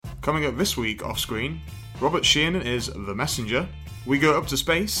Coming up this week off screen, Robert Sheehan is The Messenger. We go up to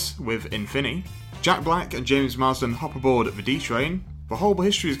space with Infini. Jack Black and James Marsden hop aboard the D-Train. The Horrible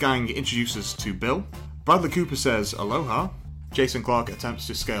Histories gang introduces to Bill. Bradley Cooper says aloha. Jason Clarke attempts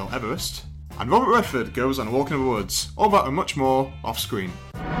to scale Everest. And Robert Redford goes on a walk in the woods. All that and much more off screen.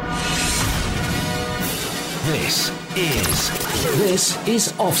 This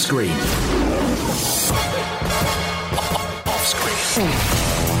is Off Screen. Off Screen. Off Screen.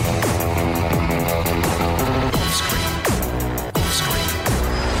 Off Screen.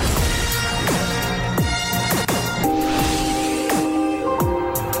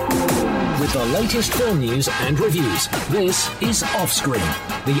 With the latest film news and reviews, this is Off Screen,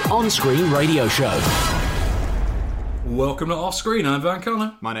 the on-screen radio show. Welcome to Off Screen. I'm Van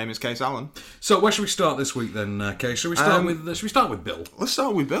Connor. My name is Case Allen. So where should we start this week then, Case? Should we start with Bill? Let's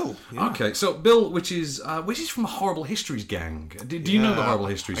start with Bill. Yeah. Okay, so Bill, which is from the Horrible Histories gang. Do you know the Horrible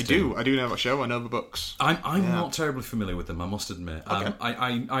Histories? I do know that show. I know the books. I'm not terribly familiar with them, I must admit. Okay.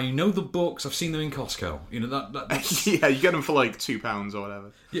 I know the books. I've seen them in Costco. You know that's... Yeah, you get them for like £2 or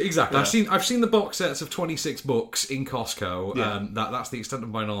whatever. Yeah, exactly. Yeah. I've seen the box sets of 26 books in Costco. Yeah. And that's the extent of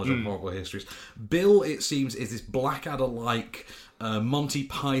my knowledge of Horrible Histories. Bill, it seems, is this Blackadder-like Monty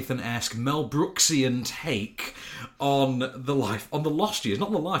Python-esque Mel Brooksian take on the lost years,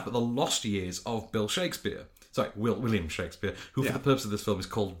 not the life, but the lost years of Bill Shakespeare. Sorry, William Shakespeare, who for the purpose of this film is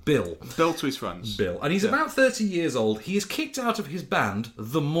called Bill. Bill to his friends. Bill. And he's about 30 years old. He is kicked out of his band,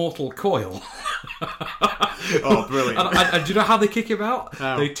 The Mortal Coil. Oh, brilliant. And do you know how they kick him out?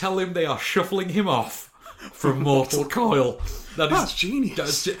 How? They tell him they are shuffling him off from Mortal Coil. That's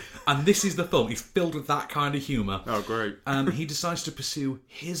genius. And this is the film. He's filled with that kind of humour. Oh, great. And he decides to pursue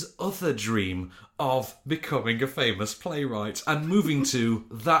his other dream of becoming a famous playwright and moving to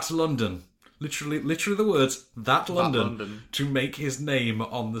that London. Literally the words, that London, to make his name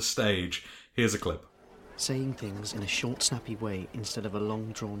on the stage. Here's a clip. Saying things in a short, snappy way instead of a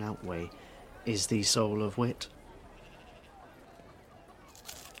long, drawn-out way is the soul of wit.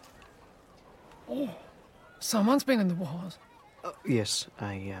 Oh, someone's been in the wars. Yes,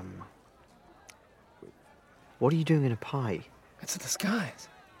 What are you doing in a pie? It's a disguise.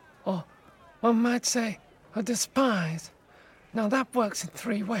 Or one might say, a despise. Now that works in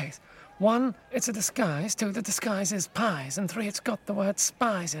 3 ways. 1, it's a disguise. 2, the disguise is pies. And 3, it's got the word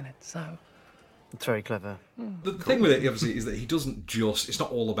spies in it, so... It's very clever. The thing with it, obviously, is that he doesn't just... It's not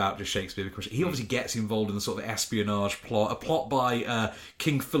all about just Shakespeare, because he obviously gets involved in the sort of espionage plot. A plot by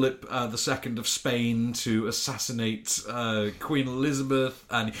King Philip II of Spain to assassinate Queen Elizabeth,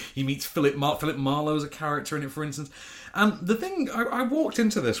 and he meets Philip Marlowe as a character in it, for instance. And the thing... I walked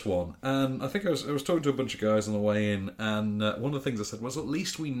into this one, and I think I was talking to a bunch of guys on the way in, and one of the things I said was, at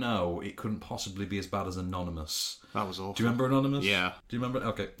least we know it couldn't possibly be as bad as Anonymous. That was awful. Do you remember Anonymous? Yeah. Do you remember?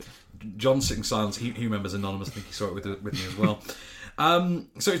 Okay. John's sitting silent. He remembers Anonymous. I think he saw it with me as well.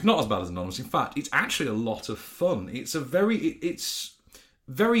 So it's not as bad as Anonymous. In fact, it's actually a lot of fun. It's it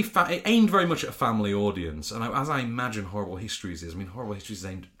aimed very much at a family audience. And as I imagine Horrible Histories is, Horrible Histories is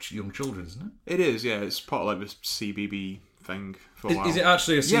aimed at young children, isn't it? It is, yeah. It's part of like the CBB thing for a while. Is it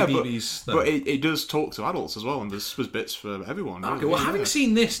actually a CBBS thing? But it does talk to adults as well, and there's bits for everyone. Okay, well, having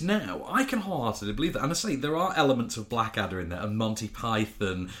seen this now, I can wholeheartedly believe that. And I say, there are elements of Blackadder in there, and Monty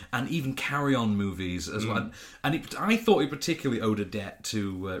Python, and even Carry On movies as well. And I thought it particularly owed a debt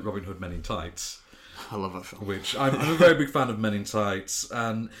to Robin Hood Men in Tights. I love that film. Which I'm a very big fan of Men in Tights.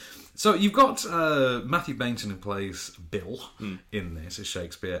 And so you've got Matthew Bainton, who plays Bill in this as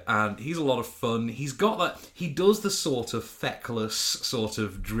Shakespeare, and he's a lot of fun. He's got that. He does the sort of feckless, sort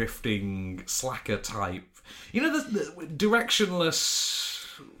of drifting slacker type. You know, the directionless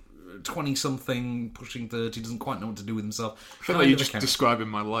 20-something pushing 30 doesn't quite know what to do with himself. I feel like you're just describing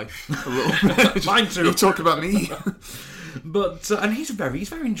my life a little bit. Mine too. You're talking about me. But and he's very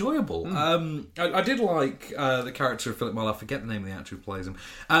enjoyable. I did like the character of Philip Marlowe. I forget the name of the actor who plays him.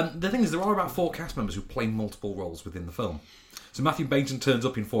 The thing is, there are about 4 cast members who play multiple roles within the film. So Matthew Bainton turns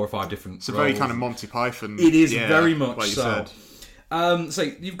up in 4 or 5 different roles. It's a very kind of Monty Python. It is very much like you so. Said. So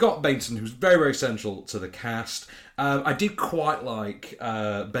you've got Bainton, who's very essential to the cast. I did quite like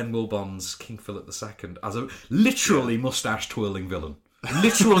Ben Wilbon's King Philip II as a literally moustache twirling villain.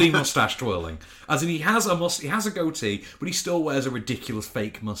 Literally moustache twirling, as in he has a goatee, but he still wears a ridiculous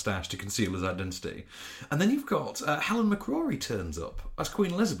fake moustache to conceal his identity. And then you've got Helen McCrory turns up as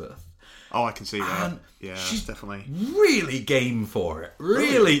Queen Elizabeth, Oh, I can see that. And Yeah, she's definitely. really game for it.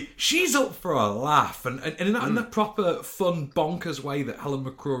 Really, she's up for a laugh, and in that proper, fun, bonkers way that Helen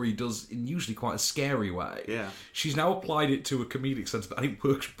McCrory does, in usually quite a scary way. Yeah. She's now applied it to a comedic sense, and it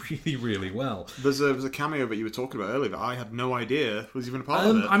works really, really well. There's a cameo that you were talking about earlier that I had no idea was even a part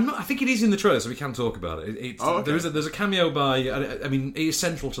of it. I think it is in the trailer, so we can talk about it. Okay. There's a cameo by. I mean, it is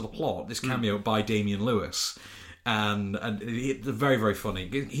central to the plot. This cameo by Damian Lewis. And it's very, very funny.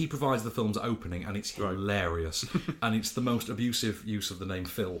 He provides the film's opening, and it's hilarious. And it's the most abusive use of the name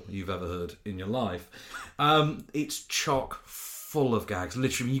Phil you've ever heard in your life. It's chock full of gags.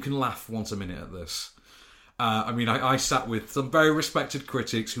 Literally, you can laugh once a minute at this. I mean, I sat with some very respected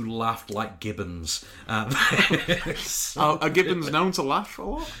critics who laughed like gibbons. Are gibbons known to laugh a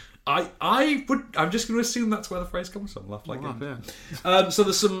lot? I'm just going to assume that's where the phrase comes from. Laugh like So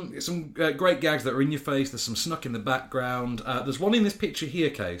there's some great gags that are in your face. There's some snuck in the background. There's one in this picture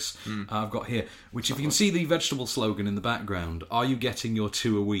here, Case. I've got here, which if you can see the vegetable slogan in the background, "Are you getting your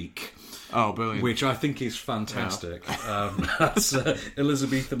 2 a week?" Oh, brilliant! Which I think is fantastic. Yeah. That's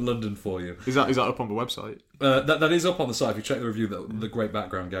Elizabethan London for you. Is that up on the website? That is up on the site. If you check the review, the great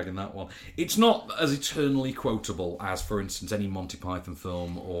background gag in that one. It's not as eternally quotable as, for instance, any Monty Python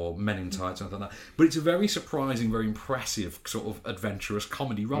film or Men in Tights or anything like that. But it's a very surprising, very impressive sort of adventurous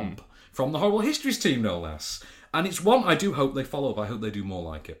comedy romp from the Horrible Histories team, no less. And it's one I do hope they follow up. I hope they do more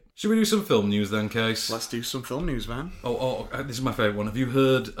like it. Should we do some film news then, Case? Let's do some film news, man. Oh, this is my favourite one. Have you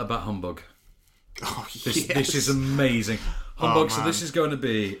heard about Humbug? Oh, This is amazing. Humbug, so man. this is going to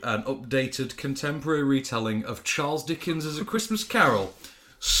be an updated contemporary retelling of Charles Dickens' A Christmas Carol,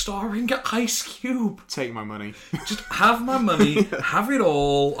 starring Ice Cube. Take my money. Just have my money, have it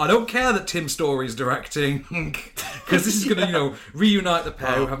all. I don't care that Tim Story's directing, because this is going to, reunite the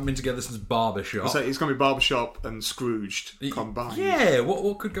pair who haven't been together since Barbershop. So it's going to be Barbershop and Scrooged combined. Yeah,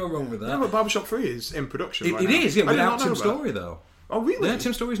 what could go wrong with that? Yeah, but Barbershop 3 is in production right It now. is, yeah, I did without not know Tim that. Story, though. Oh, really? Yeah,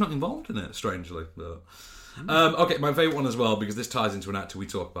 Tim Story's not involved in it, strangely. But... okay, my favourite one as well, because this ties into an actor we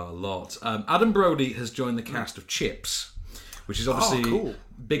talk about a lot. Adam Brody has joined the cast of Chips, which is obviously cool.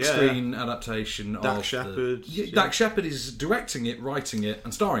 big screen adaptation of Dax Shepard. Dax Shepard is directing it, writing it,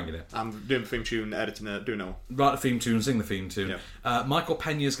 and starring in it. I'm doing the theme tune, editing it, doing it all. Write the theme tune, sing the theme tune. Yeah. Michael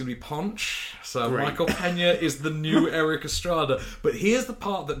Pena is going to be Ponch. So Great. Michael Pena is the new Eric Estrada. But here's the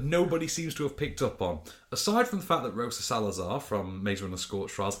part that nobody seems to have picked up on. Aside from the fact that Rosa Salazar from Maze Runner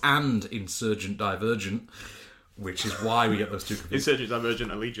Scorched Trials and Insurgent Divergent, which is why we get those two confused. Insurgent,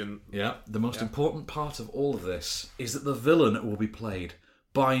 Divergent, Allegiant. Yeah, the most important part of all of this is that the villain will be played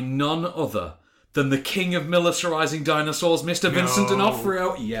by none other than the king of militarising dinosaurs, Mr. Vincent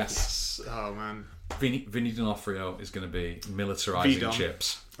D'Onofrio. Yes. Oh, man. Vinny D'Onofrio is going to be militarising V-Don.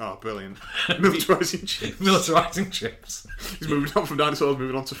 Chips. Oh, brilliant. Militarising Chips. Militarising Chips. He's moving on from dinosaurs,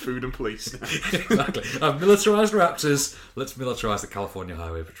 moving on to food and police now. Exactly. I've militarised raptors. Let's militarise the California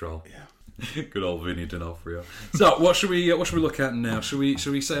Highway Patrol. Yeah. Good old Vinny D'Onofrio. So, what should we look at now? Should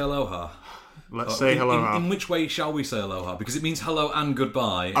we say aloha? Let's say hello. In which way shall we say aloha? Because it means hello and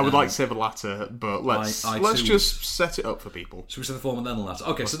goodbye. I would like to say the latter, but let's too. just set it up for people. Should we say the former then the latter?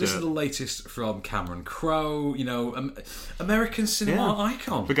 Okay, so this is the latest from Cameron Crowe, American cinema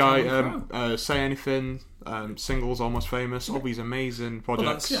icon. The guy, Say Anything, singles, Almost Famous, all these amazing projects.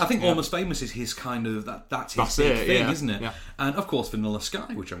 Well, that's it. I think Almost Famous is his kind of that's his big thing, isn't it? Yeah. And of course Vanilla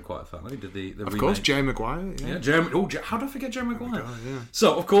Sky, which I'm quite a fan of. He did the Of remake. course, Jerry Maguire. Yeah. Jeremy. Oh, how did I forget Jerry Maguire? Yeah.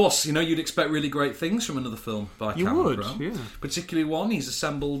 So, of course, you'd expect really great things from another film by You Cameron would, Crowe. yeah. Particularly one, he's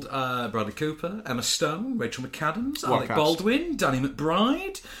assembled Bradley Cooper, Emma Stone, Rachel McAdams, What Alec cast? Baldwin, Danny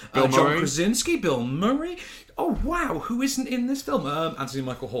McBride, Bill John Murray. Krasinski, Bill Murray. Oh, wow, who isn't in this film? Anthony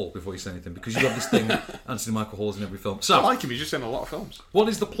Michael Hall, before you say anything, because you have this thing, Anthony Michael Hall's in every film. So, I like him, he's just in a lot of films. what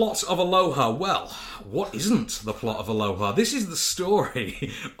is the plot of Aloha? Well, what isn't the plot of Aloha? This is the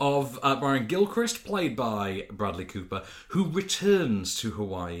story of Brian Gilchrist, played by Bradley Cooper, who returns to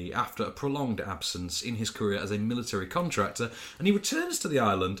Hawaii after a prolonged absence in his career as a military contractor, and he returns to the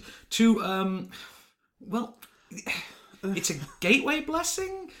island to, it's a gateway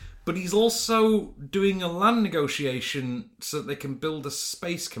blessing, but he's also doing a land negotiation so that they can build a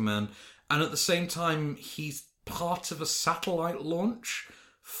space command, and at the same time, he's part of a satellite launch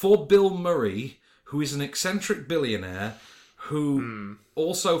for Bill Murray, who is an eccentric billionaire who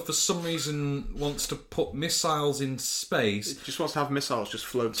also, for some reason, wants to put missiles in space. Just wants to have missiles just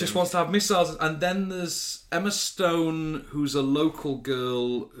floating. Just wants to have missiles. And then there's Emma Stone, who's a local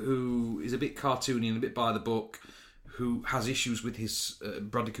girl who is a bit cartoony and a bit by the book, who has issues with his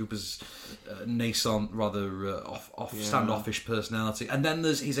Bradley Cooper's naissant, rather standoffish personality. And then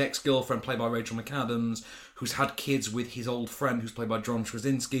there's his ex-girlfriend, played by Rachel McAdams, who's had kids with his old friend, who's played by John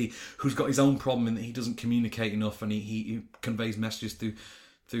Krasinski, who's got his own problem in that he doesn't communicate enough, and he conveys messages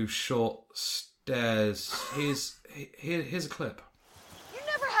through short stares. Here's a clip. You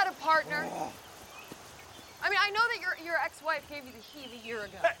never had a partner. I mean, I know that your ex-wife gave you the heave a year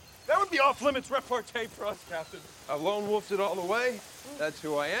ago. Hey, that would be off-limits repartee for us, Captain. I lone wolfed it all the way. That's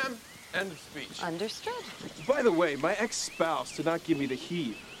who I am. End of speech. Understood. By the way, my ex-spouse did not give me the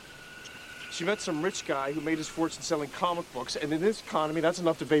heave. She met some rich guy who made his fortune selling comic books, and in this economy, that's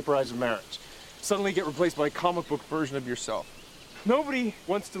enough to vaporize a marriage. Suddenly get replaced by a comic book version of yourself. Nobody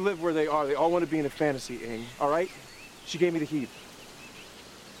wants to live where they are. They all want to be in a fantasy, Ing. All right? She gave me the heave.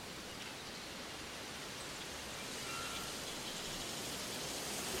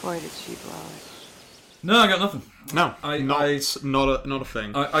 Boy, did she blow it. No, I got nothing. No, not a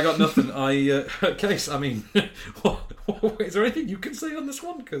thing. I got nothing. Case, I mean, is there anything you can say on this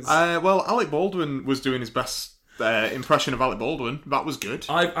one? Cause well, Alec Baldwin was doing his best impression of Alec Baldwin. That was good.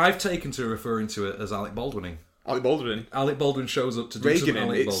 I've taken to referring to it as Alec Baldwining. Alec Baldwin. Alec Baldwin shows up to do some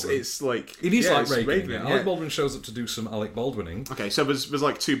Alec Baldwin. It's like... It is like Reagan. Reagan. Yeah. Alec Baldwin shows up to do some Alec Baldwining. Okay, so there's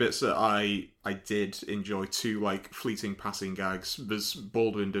like two bits that I did enjoy, two like fleeting passing gags. There's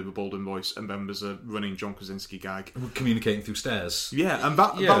Baldwin doing the Baldwin voice, and then there's a running John Krasinski gag. Communicating through stairs. Yeah, and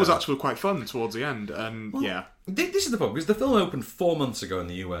that was actually quite fun towards the end, and yeah. This is the problem, because the film opened 4 months ago in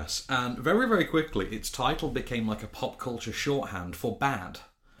the US, and very, very quickly its title became like a pop culture shorthand for bad.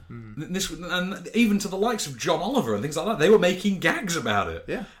 And even to the likes of John Oliver and things like that, they were making gags about it.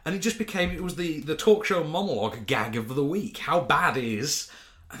 Yeah. And it was the talk show monologue gag of the week. How bad is...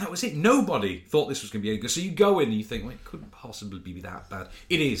 And that was it. Nobody thought this was going to be any good. So you go in and you think, well, it couldn't possibly be that bad.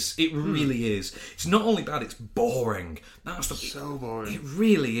 It is. It really is. It's not only bad, it's boring. That's so boring. It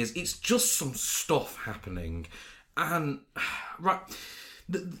really is. It's just some stuff happening. And... Right...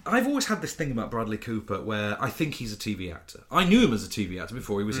 I've always had this thing about Bradley Cooper where I think he's a TV actor. I knew him as a TV actor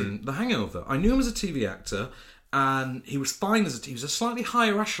before he was in The Hangover. I knew him as a TV actor, and he was fine he was a slightly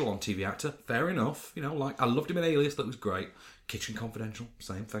higher echelon TV actor. Fair enough. You know, like, I loved him in Alias, that was great. Kitchen Confidential,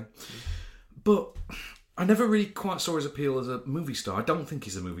 same thing. But I never really quite saw his appeal as a movie star. I don't think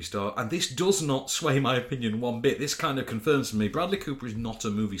he's a movie star, and this does not sway my opinion one bit. This kind of confirms to me Bradley Cooper is not a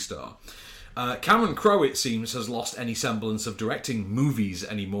movie star. Cameron Crowe, it seems, has lost any semblance of directing movies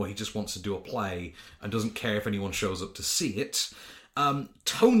anymore. He just wants to do a play and doesn't care if anyone shows up to see it.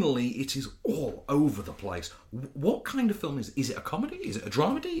 Tonally, it is all over the place. What kind of film is it? Is it a comedy? Is it a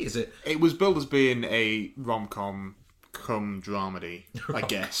dramedy? Is it... It was billed as being a rom-com cum dramedy, I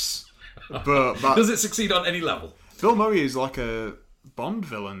guess. But does it succeed on any level? Bill Murray is like a Bond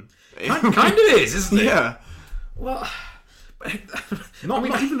villain. Kind of is, isn't it? Yeah. Well... Not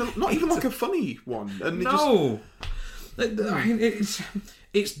even like a funny one. And no. I mean,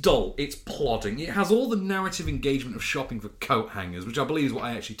 it's dull, it's plodding. It has all the narrative engagement of shopping for coat hangers, which I believe is what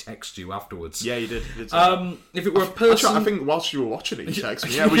I actually texted you afterwards. Yeah, you did. If it were a person... I think whilst you were watching it, you texted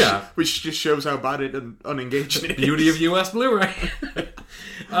me. Which just shows how bad and unengaging it is. Beauty of US Blu-ray.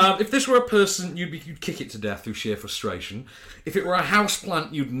 If this were a person, you'd kick it to death through sheer frustration. If it were a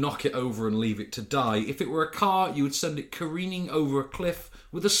houseplant, you'd knock it over and leave it to die. If it were a car, you would send it careening over a cliff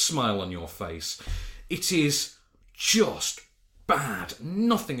with a smile on your face. It is just bad.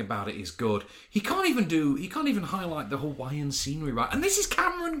 Nothing about it is good. He can't even highlight the Hawaiian scenery right. And this is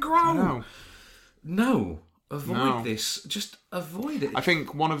Cameron Crowe. No. Avoid this. Just avoid it. I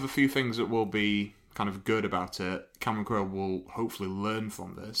think one of the few things that will be kind of good about it, Cameron Crowe will hopefully learn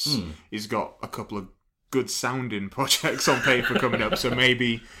from this. He's got a couple of good sounding projects on paper coming up, so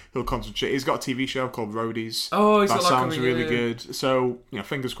maybe he'll concentrate. He's got a TV show called Roadies. Oh, that sounds really good. So,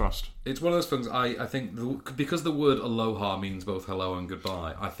 fingers crossed. It's one of those things. I think because the word aloha means both hello and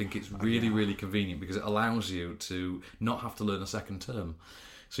goodbye, I think it's really, really convenient because it allows you to not have to learn a second term.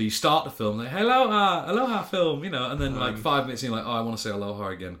 So you start the film, like, aloha film, and then like 5 minutes, and you're like, oh, I want to say aloha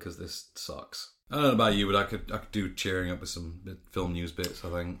again because this sucks. I don't know about you, but I could do cheering up with some film news bits, I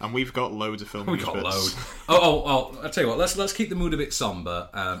think. And we've got loads of film news bits. We've got loads. Oh, I'll tell you what, let's keep the mood a bit somber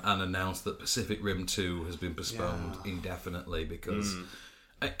and announce that Pacific Rim 2 has been postponed indefinitely because...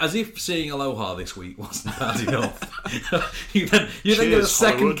 As if seeing Aloha this week wasn't bad enough. you then get a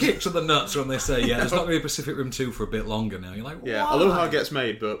second Hollywood. kick to the nuts when they say, there's not going to be a Pacific Rim 2 for a bit longer now. You're like, yeah, why? Aloha gets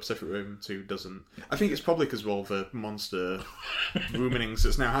made, but Pacific Rim 2 doesn't. I think it's probably because of all the monster ruminings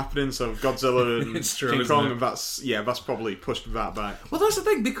that's now happening, so Godzilla and It's true, King isn't Kong, it? and that's probably pushed that back. Well, that's the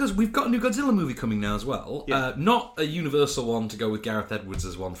thing, because we've got a new Godzilla movie coming now as well. Yeah. Not a Universal one to go with Gareth Edwards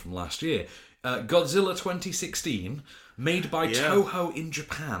as one from last year. Godzilla 2016, made by Toho in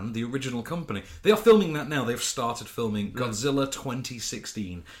Japan, the original company. They are filming that now. They've started filming Godzilla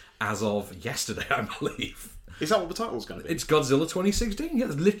 2016 as of yesterday, I believe. Is that what the title's going to be? It's Godzilla 2016. Yeah,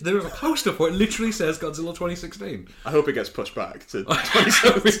 there is a poster for it. It literally says Godzilla 2016. I hope it gets pushed back to I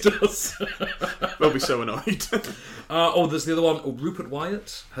hope it does. They'll be so annoyed. There's the other one. Rupert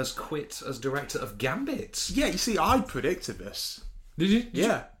Wyatt has quit as director of Gambit. Yeah, you see, I predicted this. Did you?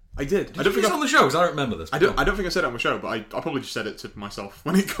 Yeah, I did. I don't think it's on the show, because I don't remember this. I don't think I said it on the show, but I probably just said it to myself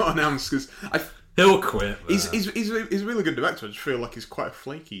when it got announced, because he'll quit. He's a really good director. I just feel like he's quite a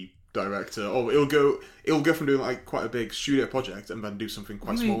flaky director. Or he'll go from doing like quite a big studio project and then do something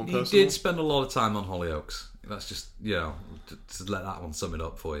quite small and personal. He did spend a lot of time on Hollyoaks. That's just, to let that one sum it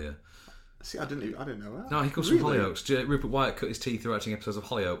up for you. See, I didn't know that. No, he comes from Hollyoaks. Rupert Wyatt cut his teeth directing episodes of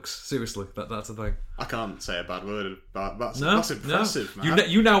Hollyoaks. Seriously, that's the thing. I can't say a bad word about that. That's impressive, man.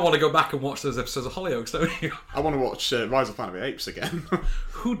 You now want to go back and watch those episodes of Hollyoaks, don't you? I want to watch Rise of Planet of the Apes again.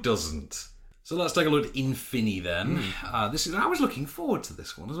 Who doesn't? So let's take a look at Infini then. I was looking forward to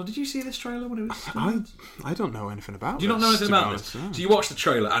this one as well. Did you see this trailer when it was? I don't know anything about this. Do you not know anything about this? Yeah. So you watch the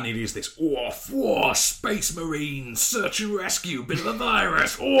trailer and it is this Space Marine, search and rescue, bit of a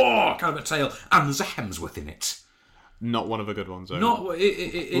virus, kind of a tale, and there's a Hemsworth in it. Not one of the good ones, though.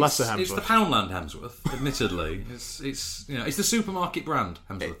 Lesser Hemsworth. It's the Poundland Hemsworth, admittedly. It's the supermarket brand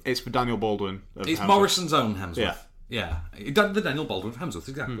Hemsworth. It's for Daniel Baldwin. It's Hemsworth. Morrison's own Hemsworth. Yeah. The Daniel Baldwin of Hemsworth,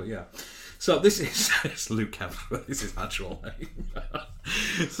 exactly, yeah. So this is it's Luke Hemsworth. This is his actual name.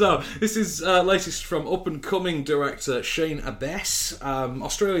 So this is latest from up-and-coming director Shane Abess,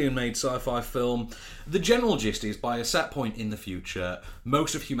 Australian-made sci-fi film. The general gist is, by a set point in the future,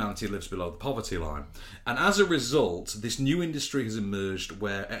 most of humanity lives below the poverty line, and as a result, this new industry has emerged,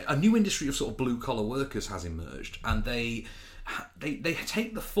 where a new industry of sort of blue-collar workers has emerged, and they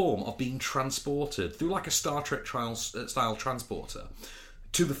take the form of being transported through like a Star Trek style transporter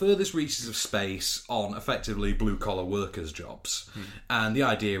to the furthest reaches of space on effectively blue-collar workers' jobs. And the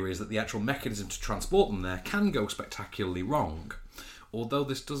idea is that the actual mechanism to transport them there can go spectacularly wrong. Although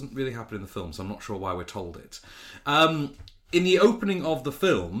this doesn't really happen in the film, so I'm not sure why we're told it. In the opening of the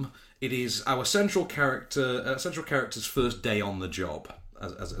film, it is our central character's first day on the job,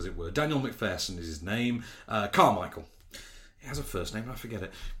 as it were. Daniel McPherson is his name. Carmichael. He has a first name, I forget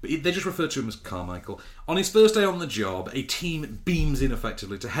it. But they just refer to him as Carmichael. On his first day on the job, a team beams in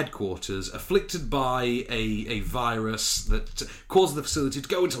effectively to headquarters, afflicted by a virus that causes the facility to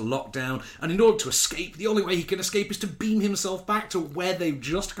go into lockdown. And in order to escape, the only way he can escape is to beam himself back to where they've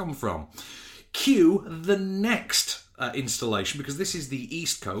just come from. Cue the next installation, because this is the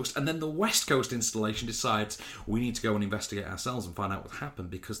East Coast, and then the West Coast installation decides we need to go and investigate ourselves and find out what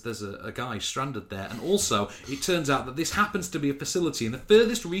happened, because there's a guy stranded there. And also, it turns out that this happens to be a facility in the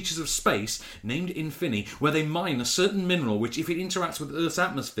furthest reaches of space, named Infini, where they mine a certain mineral which, if it interacts with Earth's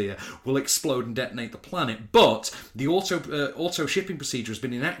atmosphere, will explode and detonate the planet. But the auto shipping procedure has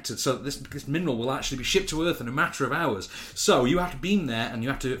been enacted so that this mineral will actually be shipped to Earth in a matter of hours. So you have to beam there and you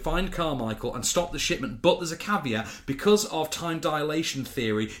have to find Carmichael and stop the shipment. But there's a caveat. Because of time dilation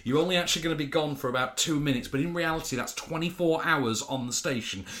theory, you're only actually going to be gone for about 2 minutes, but in reality that's 24 hours on the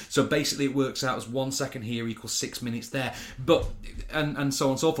station. So basically it works out as 1 second here equals 6 minutes there, but and so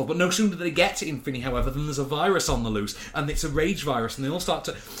on and so forth. But no sooner do they get to Infini, however, than there's a virus on the loose, and it's a rage virus, and they all start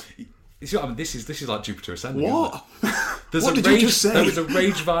to... You see what I mean? This is like Jupiter Ascending. What? What did you just say? There was a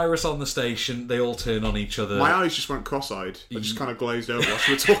rage virus on the station. They all turn on each other. My eyes just went cross-eyed. I just kind of glazed over whilst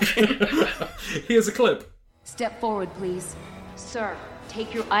we were talking. Here's a clip. Step forward, please. Sir,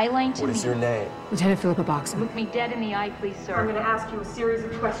 take your eye line to me. What is your name? Lieutenant Philippa Boxer. Look me dead in the eye, please, sir. I'm going to ask you a series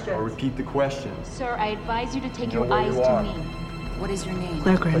of questions. I'll repeat the questions. Sir, I advise you to take your eyes to me. What is your name?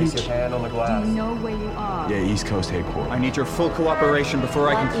 Claire Greenwich. Place your hand on the glass. Do you know where you are? Yeah, East Coast headquarters. I need your full cooperation before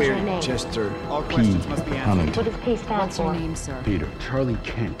I can clear you. Chester All questions must be answered. What does P stand What's for? your name, sir? Peter. Charlie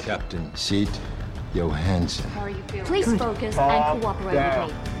Kent. Captain Sid Johansson. How are you feeling? Please focus and cooperate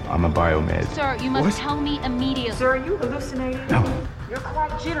with me. I'm a biomed. Sir, you must tell me immediately. Sir, are you hallucinating? No. You're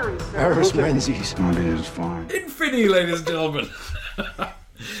quite jittery, sir. Paris Menzies. My day is fine. Infini, ladies and gentlemen.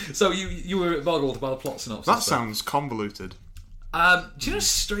 So you were boggled by the plot synopsis. That sounds convoluted. Do you know,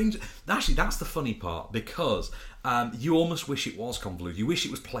 strange... Actually, that's the funny part, because you almost wish it was convoluted. You wish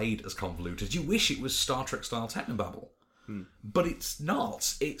it was played as convoluted. You wish it was Star Trek-style technobabble. But it's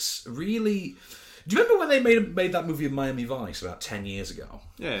not. It's really... Do you remember when they made that movie of Miami Vice about 10 years ago?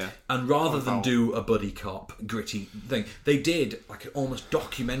 Yeah. And rather than do a buddy cop, gritty thing, they did like an almost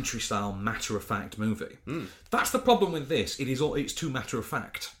documentary-style, matter-of-fact movie. That's the problem with this. It's too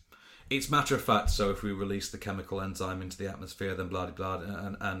matter-of-fact. It's matter of fact. So if we release the chemical enzyme into the atmosphere, then blah blah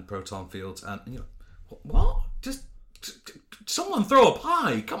blah, and proton fields, and you know, what? Just someone throw a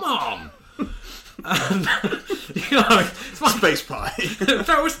pie. Come on. And you know, space pie.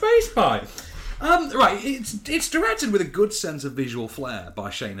 Throw a space pie. Right, it's directed with a good sense of visual flair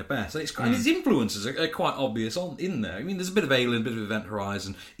by Shana Bess. And his influences are quite obvious in there. I mean, there's a bit of Alien, a bit of Event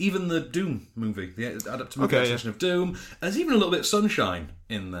Horizon, even the Doom movie, the adaptation of Doom. There's even a little bit of Sunshine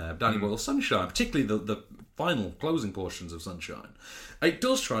in there, Danny Boyle's Sunshine, particularly the final closing portions of Sunshine. It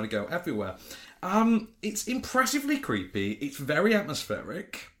does try to go everywhere. It's impressively creepy. It's very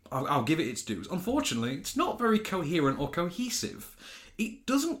atmospheric. I'll give it its dues. Unfortunately, it's not very coherent or cohesive. It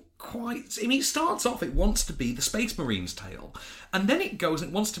doesn't quite... I mean, it starts off, it wants to be the Space Marine's tale, and then it goes,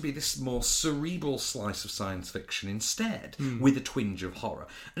 it wants to be this more cerebral slice of science fiction instead, with a twinge of horror.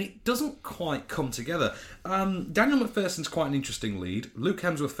 And it doesn't quite come together. Daniel McPherson's quite an interesting lead. Luke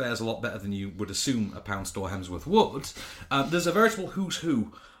Hemsworth fares a lot better than you would assume a pound store Hemsworth would. There's a veritable who's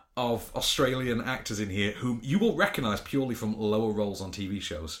who of Australian actors in here whom you will recognise purely from lower roles on TV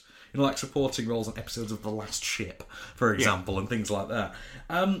shows. You know, like supporting roles on episodes of The Last Ship, for example, and things like that.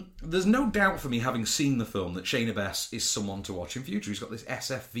 There's no doubt for me, having seen the film, that Shana Bess is someone to watch in future. He's got this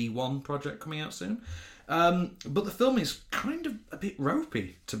SFV1 project coming out soon. But the film is kind of a bit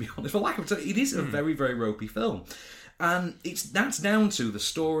ropey, to be honest. For lack of it is a very, very ropey film. And that's down to the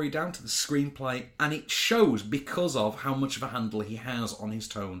story, down to the screenplay, and it shows because of how much of a handle he has on his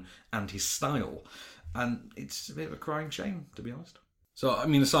tone and his style. And it's a bit of a crying shame, to be honest. So, I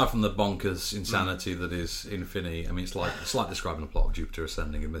mean, aside from the bonkers insanity that is Infinity, I mean, it's like describing a plot of Jupiter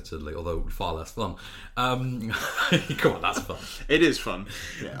Ascending, admittedly, although far less fun. Come on, that's fun. It is fun.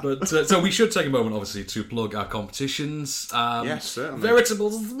 Yeah. But so we should take a moment, obviously, to plug our competitions. Yes, certainly. Veritable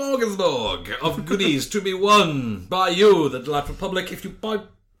smorgasbord of goodies to be won by you, the delightful public, if you buy...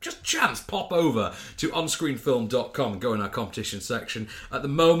 Just chance, pop over to onscreenfilm.com and go in our competition section. At the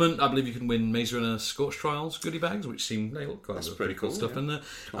moment, I believe you can win Maze Runner Scorch Trials goodie bags, which they look quite pretty cool stuff in there.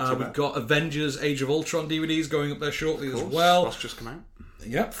 We've got Avengers Age of Ultron DVDs going up there shortly as well. That's just come out.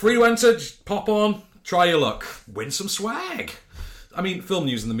 Yep, free to enter, just pop on, try your luck, win some swag. I mean, film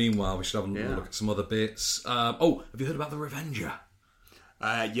news in the meanwhile, we should have a look at some other bits. Have you heard about The Revenger?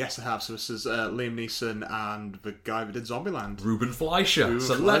 Yes, I have. So this is Liam Neeson and the guy who did Zombieland. Ruben Fleischer.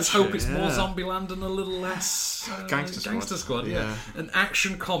 Let's hope it's more Zombieland and a little less Gangster Squad. Yeah. An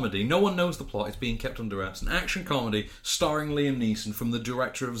action comedy. No one knows the plot. It's being kept under wraps. An action comedy starring Liam Neeson from the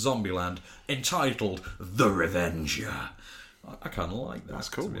director of Zombieland, entitled The Revenger. I kind of like that. That's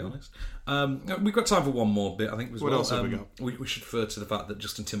cool, to be honest. We've got time for one more bit, I think. What else have we got? We should refer to the fact that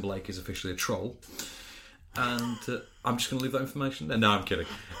Justin Timberlake is officially a troll. And I'm just going to leave that information there. No, I'm kidding.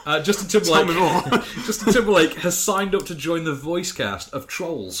 Justin Timberlake has signed up to join the voice cast of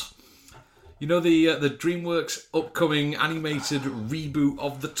Trolls. You know, the DreamWorks upcoming animated reboot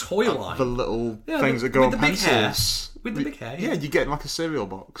of the toy line. The little things that go on pencils. With the big hair. Yeah, you get like a cereal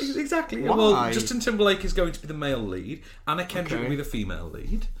box. Exactly. Why? Well, Justin Timberlake is going to be the male lead. Anna Kendrick will be the female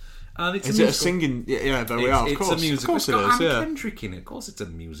lead. And it's is a musical. It a singing? Yeah, there we are. Of course. It's a musical. Of course it's got it is, Anna Kendrick in it. Of course it's a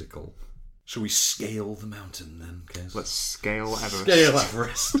musical. Shall we scale the mountain then, Kez? Let's scale Everest. Scale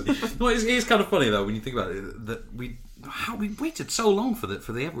Everest. No, it's kind of funny though when you think about it that we waited so long for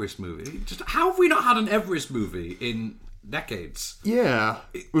the Everest movie. Just how have we not had an Everest movie in decades? Yeah,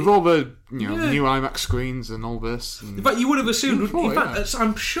 with all the new IMAX screens and all this. In fact, you would have assumed. In fact,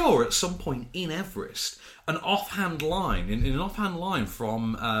 I'm sure at some point in Everest, an offhand line in an offhand line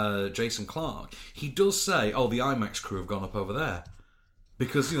from Jason Clarke, he does say, "Oh, the IMAX crew have gone up over there."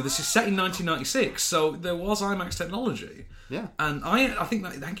 Because this is set in 1996, so there was IMAX technology. Yeah, and I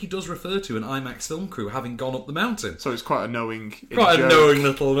think he does refer to an IMAX film crew having gone up the mountain. So it's quite a knowing, knowing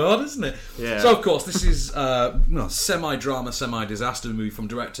little nod, isn't it? Yeah. So of course this is semi-drama, semi-disaster movie from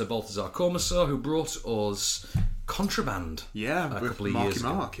director Balthazar Kormasar, who brought us Contraband. Yeah, a couple of Marky years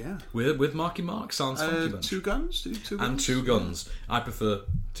ago. Mark. Yeah, with Marky Mark. Sounds funky bunch. Two guns. And Two Guns. I prefer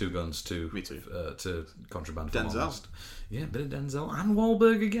Two Guns to Me too. To Contraband. Denzel. Yeah, a bit of Denzel and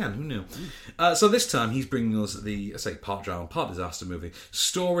Wahlberg again. Who knew? So this time he's bringing us the part drama, part disaster movie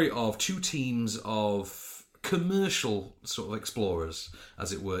story of two teams of commercial sort of explorers,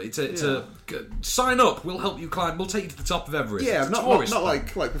 as it were. It's a sign up. We'll help you climb. We'll take you to the top of Everest. Yeah, it's not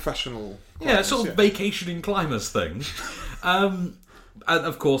like professional. Climbers, sort of vacationing climbers thing. And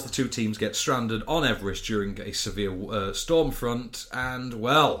of course, the two teams get stranded on Everest during a severe storm front, and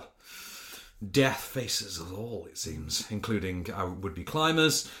Death faces us all, it seems, including our would-be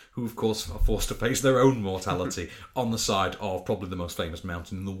climbers, who, of course, are forced to face their own mortality on the side of probably the most famous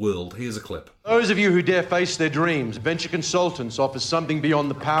mountain in the world. Here's a clip. Those of you who dare face their dreams, Venture Consultants offers something beyond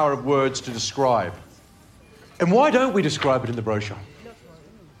the power of words to describe. And why don't we describe it in the brochure?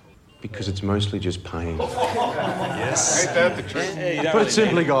 Because it's mostly just pain. Yes. Ain't that the truth? Put it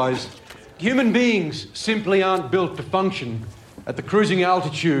simply, guys, human beings simply aren't built to function at the cruising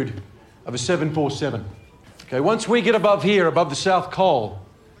altitude of a 747. Okay, once we get above here, above the South Col,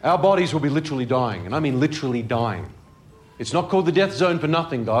 our bodies will be literally dying, and I mean literally dying. It's not called the death zone for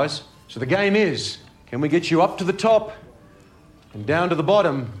nothing, guys. So the game is, can we get you up to the top and down to the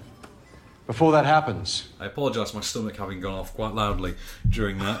bottom before that happens? I apologise for my stomach having gone off quite loudly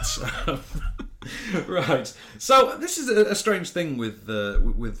during that. Right. So this is a strange thing with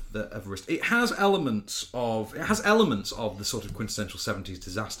the Everest. It has elements of the sort of quintessential 70s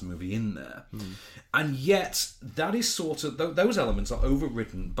disaster movie in there, and yet that is sort of those elements are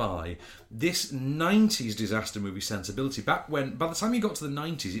overridden by this 90s disaster movie sensibility. Back when, by the time you got to the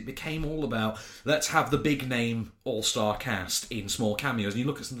 90s, it became all about let's have the big name all-star cast in small cameos. And you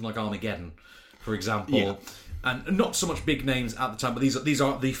look at something like Armageddon, for example. Yeah. And not so much big names at the time, but these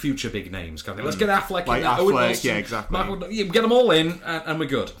are the future big names. Kind of. Let's get Affleck like in. Affleck, Wilson, yeah, exactly. Michael, get them all in, and we're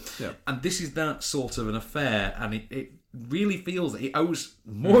good. Yeah. And this is that sort of an affair, and it really feels that it owes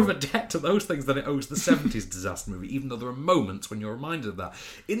more of a debt to those things than it owes the 70s disaster movie, even though there are moments when you're reminded of that.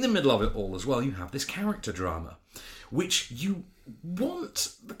 In the middle of it all as well, you have this character drama, which you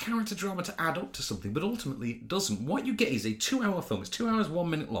want the character drama to add up to something, but ultimately it doesn't. What you get is a 2-hour film. It's 2 hours, 1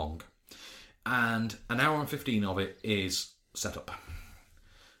 minute long. And an hour and 15 of it is set up.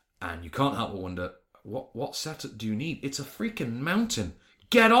 And you can't help but wonder, what setup do you need? It's a freaking mountain.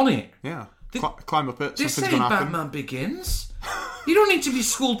 Get on it. Yeah. Climb up it. This ain't Batman Begins. You don't need to be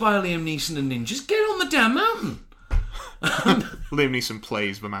schooled by Liam Neeson and ninjas. Get on the damn mountain. Liam Neeson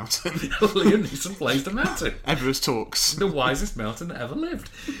plays the mountain. Liam Neeson plays the mountain. Everest talks. The wisest mountain that ever lived.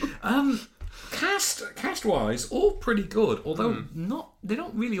 Cast-wise, all pretty good, although they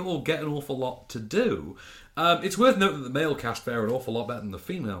don't really all get an awful lot to do. It's worth noting that the male cast fare an awful lot better than the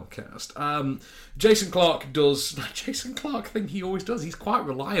female cast. Jason Clarke does Jason Clarke thing he always does. He's quite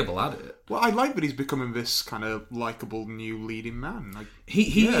reliable at it. Well, I like that he's becoming this kind of likeable new leading man. Like,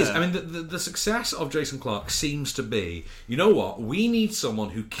 he is. I mean, the success of Jason Clarke seems to be, you know what, we need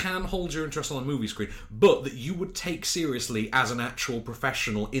someone who can hold your interest on the movie screen, but that you would take seriously as an actual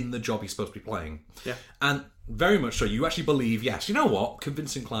professional in the job he's supposed to be playing. Yeah. And very much so, you actually believe, yes, you know what,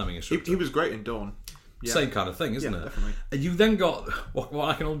 convincing climbing instructor. He was great in Dawn. Yeah. Same kind of thing, isn't it? Definitely. And you then got what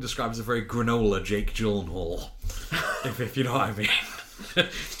I can only describe as a very granola Jake Gyllenhaal, if you know what I mean.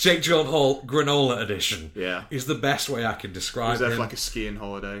 Jake Gyllenhaal granola edition. Yeah, is the best way I can describe him. It was him. like a skiing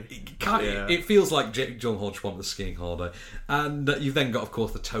holiday. It feels like Jake Gyllenhaal just wanted a skiing holiday. And you've then got, of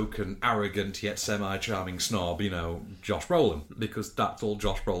course, the token arrogant yet semi-charming snob, Josh Brolin, because that's all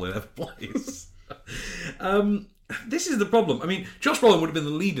Josh Brolin ever plays. This is the problem. I mean, Josh Brolin would have been the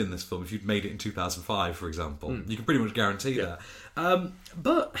lead in this film if you'd made it in 2005, for example. You can pretty much guarantee that.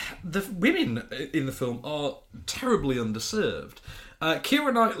 But the women in the film are terribly underserved.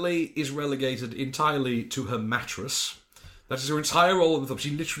 Keira Knightley is relegated entirely to her mattress. That is her entire role in the film.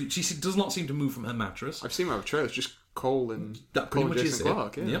 She does not seem to move from her mattress. I've seen her trailers, just Cole and Jason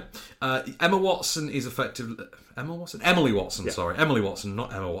Clarke. Yeah. Emily Watson, sorry. Emily Watson,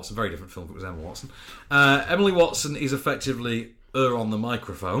 not Emma Watson. Very different film if it was Emma Watson. Emily Watson is effectively her on the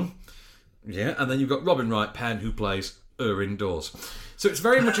microphone. Yeah, and then you've got Robin Wright Penn, who plays her indoors. So it's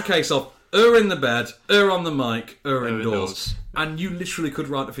very much a case of her in the bed, her on the mic, her indoors. And you literally could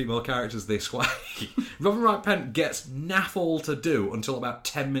write the female characters this way. Robin Wright Penn gets naff all to do until about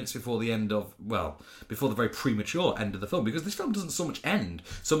 10 minutes before before the very premature end of the film, because this film doesn't so much end,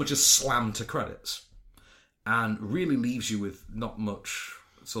 so much as slam to credits. And really leaves you with not much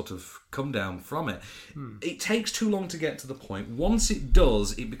sort of come down from it. It takes too long to get to the point. Once it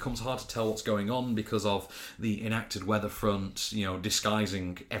does, it becomes hard to tell what's going on because of the enacted weather front,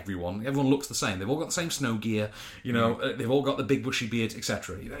 disguising everyone. Everyone looks the same. They've all got the same snow gear, they've all got the big bushy beards,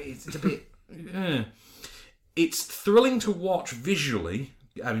 etc. It's a bit... It's thrilling to watch visually.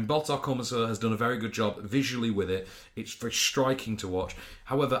 I mean, Baltar Commissar has done a very good job visually with it. It's very striking to watch.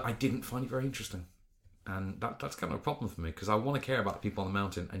 However, I didn't find it very interesting. And that's kind of a problem for me, because I want to care about the people on the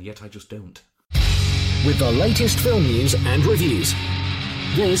mountain, and yet I just don't. With the latest film news and reviews,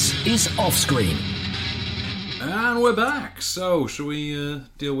 this is Offscreen. And we're back. So, shall we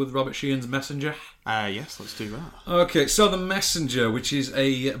deal with Robert Sheehan's Messenger? Yes, let's do that. Okay, so The Messenger, which is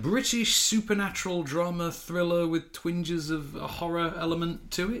a British supernatural drama thriller with twinges of a horror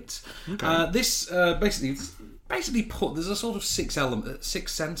element to it. Okay. This basically put, there's a sort of sixth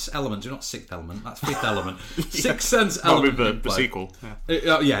sense element. Not sixth element, that's fifth element. Sixth sense element. With the sequel.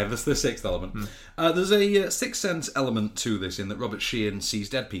 Yeah, that's the sixth element. There's a sixth sense element to this in that Robert Sheehan sees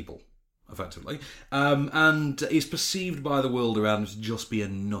dead people, effectively, and is perceived by the world around him to just be a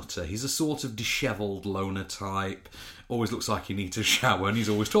nutter. He's a sort of dishevelled loner type, always looks like he needs a shower, and he's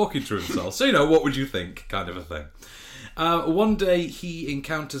always talking to himself. So, what would you think, kind of a thing. One day he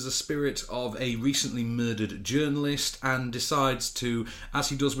encounters a spirit of a recently murdered journalist and decides to, as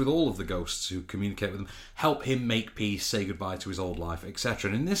he does with all of the ghosts who communicate with him, help him make peace, say goodbye to his old life,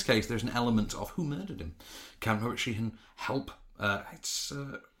 etc. And in this case, there's an element of who murdered him. Can Robert Sheehan help? I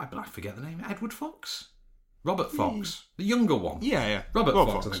forget the name. Edward Fox? Robert Fox, the younger one. Yeah. Robert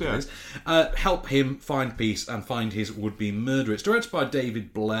Fox, I think it is. Help him find peace and find his would-be murderer. It's directed by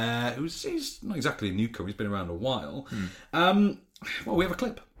David Blair, he's not exactly a newcomer, he's been around a while. Well, we have a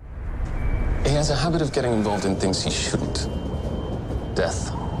clip. He has a habit of getting involved in things he shouldn't.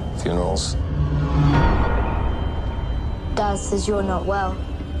 Death, funerals. Dad says you're not well.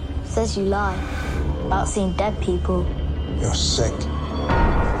 Says you lie about seeing dead people. You're sick.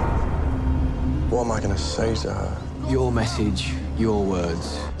 What am I going to say to her? Your message, your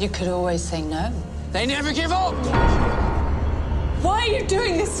words. You could always say no. They never give up! Why are you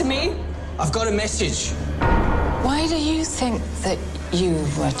doing this to me? I've got a message. Why do you think that you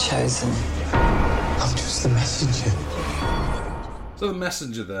were chosen? I'm just the messenger. So The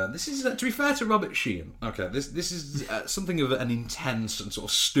Messenger there. This is, to be fair to Robert Sheehan, okay, this is something of an intense and sort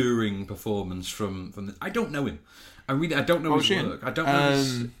of stirring performance from the, I don't know him. I don't know his work. I don't know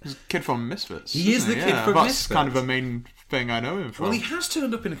he's a kid from Misfits. He is the kid from Misfits. That's kind of a main thing I know him from. Well, he has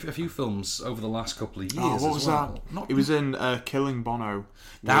turned up in a few films over the last couple of years. Oh, what was that? He was in Killing Bono.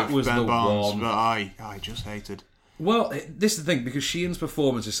 That was Ben the Barnes, one. But I just hated. Well, this is the thing, because Sheehan's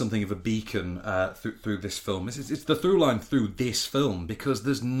performance is something of a beacon through this film. It's the through line through this film, because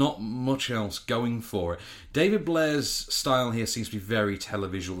there's not much else going for it. David Blair's style here seems to be very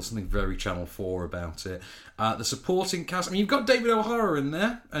televisual. There's something very Channel 4 about it. The supporting cast, I mean, you've got David O'Hara in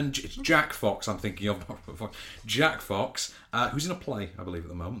there, and it's Jack Fox, I'm thinking of, not Robert Fox. Jack Fox, who's in a play, I believe, at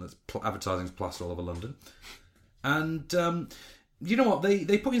the moment. That's advertising's plastered all over London. And... you know what,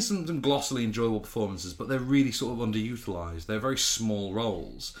 they put in some glossily enjoyable performances, but they're really sort of underutilised. They're very small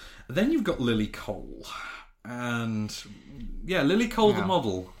roles. Then you've got Lily Cole. And, yeah, Lily Cole, the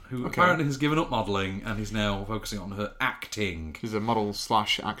model, who apparently has given up modelling and is now focusing on her acting. She's a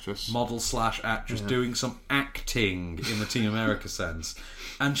model/actress. Model/actress, doing some acting in the Team America sense.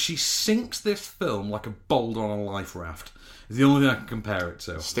 And she sinks this film like a boulder on a life raft. Is the only thing I can compare it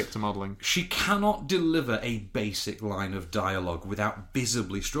to. Stick to modelling. She cannot deliver a basic line of dialogue without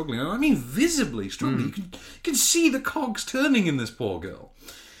visibly struggling. I mean visibly struggling. You can see the cogs turning in this poor girl.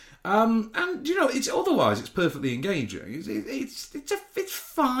 And you know, it's perfectly engaging. It's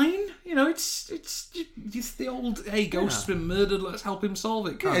fine. You know, it's the old ghost's been murdered. Let's help him solve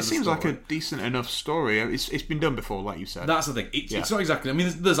it. It seems like a decent enough story. It's been done before, like you said. That's the thing. It's not exactly. I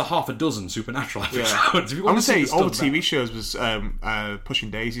mean, there's a half a dozen supernatural episodes. I would say all the TV shows was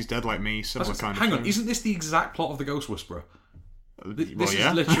Pushing Daisies, Dead Like Me, similar kind of thing. Hang on, isn't this the exact plot of The Ghost Whisperer? This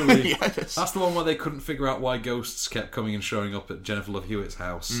is literally... That's the one where they couldn't figure out why ghosts kept coming and showing up at Jennifer Love Hewitt's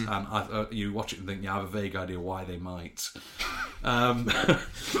house. And you watch it and think, I have a vague idea why they might. I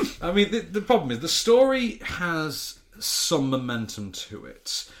mean, the problem is, the story has some momentum to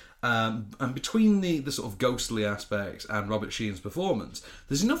it. And between the sort of ghostly aspects and Robert Sheehan's performance,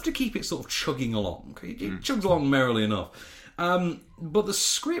 there's enough to keep it sort of chugging along. It chugs along merrily enough. But the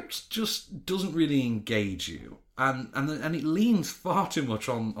script just doesn't really engage you. And it leans far too much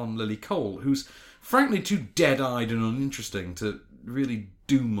on Lily Cole, who's frankly too dead-eyed and uninteresting to really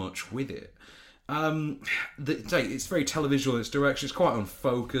do much with it. It's very televisual in its direction, it's quite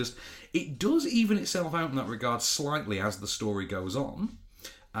unfocused. It does even itself out in that regard slightly as the story goes on.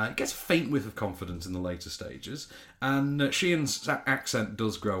 It gets a faint whiff of confidence in the later stages, and Sheehan's accent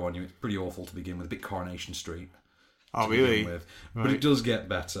does grow on you. It's pretty awful to begin with, a bit Coronation Street. Oh, really? With. Right. But it does get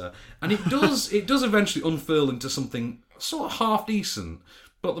better. And it does eventually unfurl into something sort of half decent.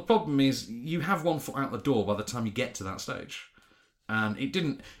 But the problem is, you have one foot out the door by the time you get to that stage. And it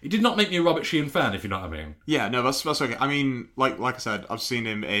did not make me a Robert Sheehan fan, if you know what I mean. Yeah, no, that's okay. I mean, like I said, I've seen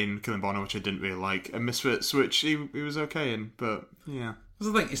him in Killing Bono, which I didn't really like, and Misfits, which he was okay in, but yeah. That's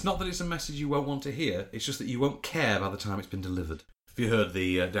the thing, it's not that it's a message you won't want to hear, it's just that you won't care by the time it's been delivered. Have you heard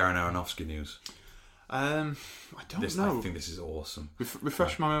the Darren Aronofsky news? I don't know. I think this is awesome.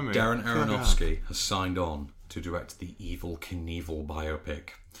 Refresh my memory. Darren Aronofsky has signed on to direct the Evel Knievel biopic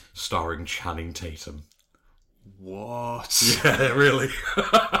starring Channing Tatum. What? Yeah, really.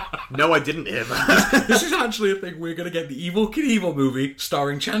 No, I didn't hear that. This is actually a thing. We're going to get the Evel Knievel movie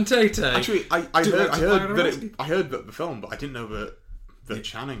starring Channing Tatum. Actually, I heard that the film, but I didn't know that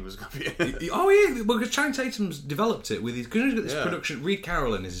Channing was going to be in it. Oh yeah, well, because Channing Tatum's developed it with his. Because he's got this production. Reed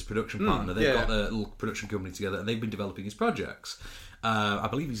Carolyn is his production partner. They've got a little production company together, and they've been developing his projects. I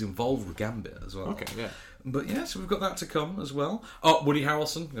believe he's involved with Gambit as well. Okay, yeah. But yeah, so we've got that to come as well. Oh, Woody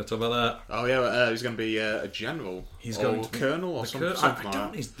Harrelson. We're going to talk about that. Oh yeah, he's going to be a general. He's going to be colonel or something.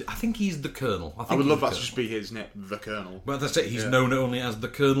 I think he's the colonel. I would love that to just be his name, the colonel. But that's it. He's known only as the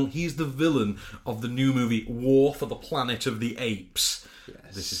colonel. He's the villain of the new movie War for the Planet of the Apes.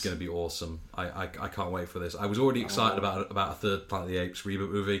 Yes. This is going to be awesome. I can't wait for this. I was already excited about a third Planet of the Apes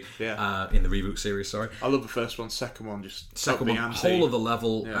reboot movie. Yeah. In the reboot series, sorry. I love the first one. Second one, whole of the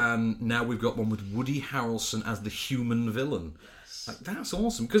level. Yeah. And now we've got one with Woody Harrelson as the human villain. Yes. Like, that's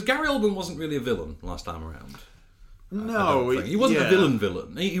awesome. Because Gary Oldman wasn't really a villain last time around. No, he wasn't the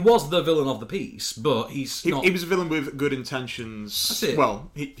villain. He was the villain of the piece, but he's not. He was a villain with good intentions. That's it.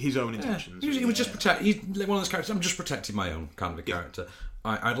 Well, his own intentions. He was just protect. He's one of those characters. I'm just protecting my own kind of a character.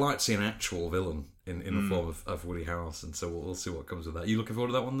 I'd like to see an actual villain in the form of Woody Harrelson. So we'll see what comes with that. You looking forward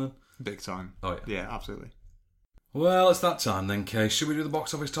to that one then? Big time. Oh yeah, yeah, absolutely. Well, it's that time then, Kay. Should we do the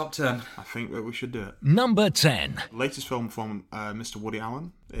box office top 10? I think that we should do it. Number 10. Latest film from Mr. Woody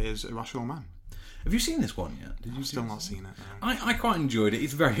Allen is Irrational Man. Have you seen this one yet? I've still not seen it. No. I quite enjoyed it.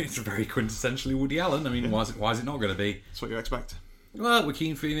 It's very quintessentially Woody Allen. I mean, why is it not going to be? That's what you expect. Well,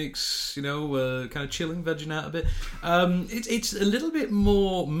 Joaquin Phoenix, kind of chilling, vegging out a bit. It's a little bit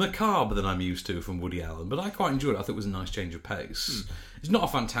more macabre than I'm used to from Woody Allen, but I quite enjoyed it. I thought it was a nice change of pace. It's not a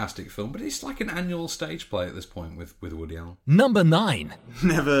fantastic film, but it's like an annual stage play at this point with Woody Allen. Number 9.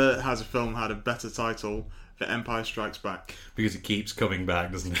 Never has a film had a better title than Empire Strikes Back. Because it keeps coming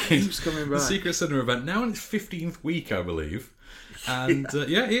back, doesn't it? It keeps coming back. The Secret Cinema event, now in its 15th week, I believe. And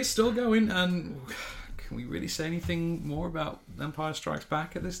it's still going, and... Can we really say anything more about Empire Strikes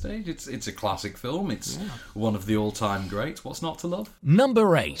Back at this stage? It's a classic film. It's one of the all-time greats. What's not to love?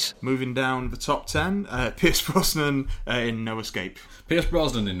 Number 8. Moving down the top 10, Pierce Brosnan in No Escape. Pierce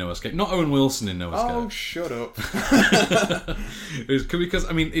Brosnan in No Escape. Not Owen Wilson in No Escape. Oh, shut up. Because,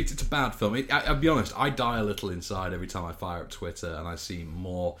 I mean, it's a bad film. I'll be honest, I die a little inside every time I fire up Twitter and I see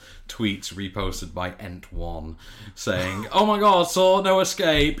more tweets reposted by Ent1 saying, oh my god, saw No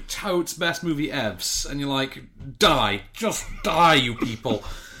Escape, totes best movie evs. And you're like, die. Just die, you people.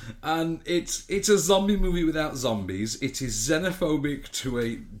 And it's a zombie movie without zombies. It is xenophobic to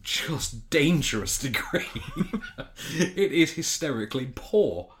a just dangerous degree. It is hysterically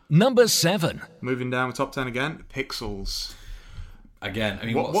poor. Number 7. Moving down the top 10 again, Pixels. Again, I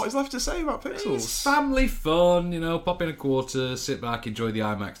mean, what is left to say about Pixels? It's family fun, pop in a quarter, sit back, enjoy the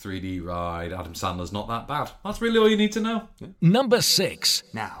IMAX 3D ride. Adam Sandler's not that bad. That's really all you need to know. Yeah. Number 6.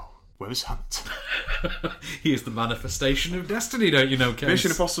 Now, where's Hunt? He is the manifestation of destiny, don't you know, Case?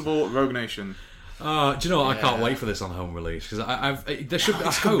 Mission Impossible Rogue Nation. Do you know what? I can't wait for this on home release because there should be.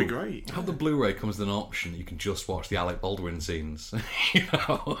 It's going to be great. I hope the Blu-ray comes with an option that you can just watch the Alec Baldwin scenes. Enter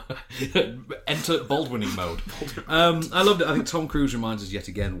Baldwining mode. I loved it. I think Tom Cruise reminds us yet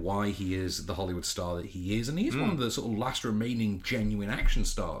again why he is the Hollywood star that he is, and he is one of the sort of last remaining genuine action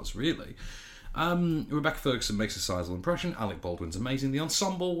stars, really. Rebecca Ferguson makes a sizable impression. Alec Baldwin's amazing. The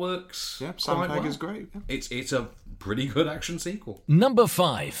ensemble works. Yeah, Sam Pegg is great. Yeah. It's a pretty good action sequel. Number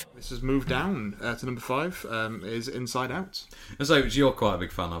 5. This has moved down to number 5. Is Inside Out. And so, which you're quite a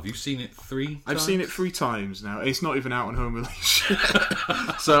big fan of. You've seen it 3 times? I've seen it 3 times now. It's not even out on home release.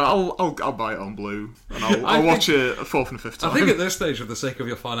 So I'll buy it on Blue and I'll watch it a 4th and 5th time. I think at this stage, for the sake of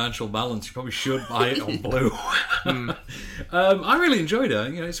your financial balance, you probably should buy it on Blue. I really enjoyed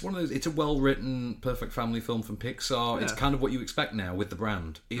it. It's one of those. It's a well-written, perfect family film from Pixar. Yeah. It's kind of what you expect now with the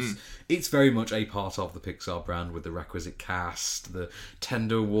brand. It's very much a part of the Pixar brand with the requisite cast, the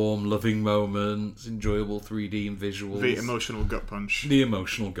tender, warm, loving moments, enjoyable 3D and visuals. The emotional gut punch. The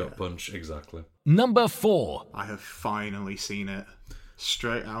emotional gut punch, exactly. Number 4. I have finally seen it.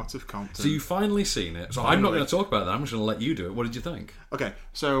 Straight out of Compton. So you've finally seen it. So I'm not going to talk about that. I'm just going to let you do it. What did you think? Okay,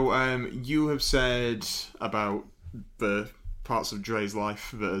 so you have said about the parts of Dre's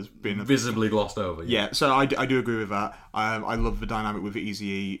life that has been visibly glossed over. Yeah, so I do agree with that. I love the dynamic with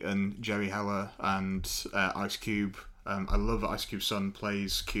Eazy-E and Jerry Heller and Ice Cube. I love that Ice Cube's son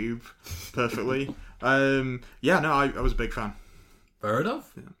plays Cube perfectly. I was a big fan. Fair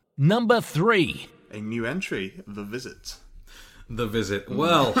enough. Yeah. Number 3. A new entry, The Visit. The Visit.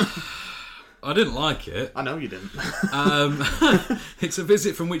 Well, I didn't like it. I know you didn't. It's a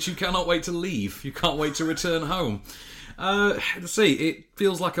visit from which you cannot wait to leave. You can't wait to return home. Let's see, it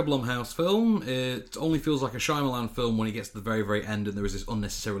feels like a Blumhouse film. It only feels like a Shyamalan film when it gets to the very, very end and there is this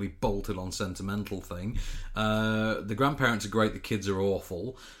unnecessarily bolted-on sentimental thing. The grandparents are great, the kids are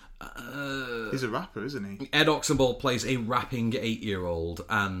awful. He's a rapper, isn't he? Ed Oxenbould plays a rapping 8-year-old,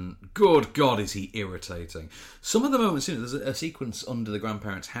 and good God, is he irritating. Some of the moments in it, there's a sequence under the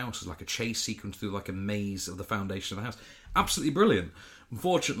grandparents' house, there's like a chase sequence through like a maze of the foundation of the house. Absolutely brilliant.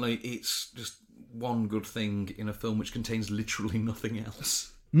 Unfortunately, it's just one good thing in a film which contains literally nothing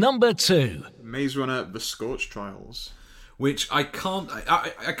else. Number 2. Maze Runner: The Scorch Trials. Which I can't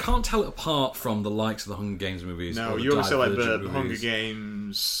tell it apart from the likes of the Hunger Games movies. No, you always say like the Hunger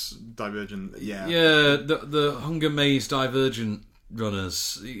Games, Divergent, yeah. Yeah, the Hunger Maze Divergent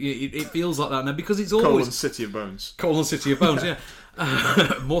runners. It feels like that now because it's always... City of Bones. City of Bones, yeah.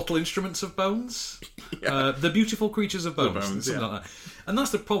 Mortal Instruments of Bones. Yeah. The Beautiful Creatures of Bones. Something like that. And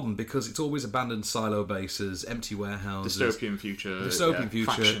that's the problem because it's always abandoned silo bases, empty warehouses. Dystopian future.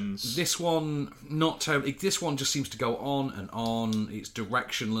 Factions. This one, not terribly. This one just seems to go on and on. It's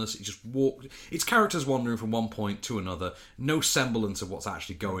directionless. It just its characters wandering from one point to another. No semblance of what's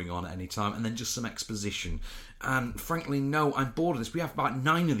actually going on at any time. And then just some exposition. And frankly, no, I'm bored of this. We have about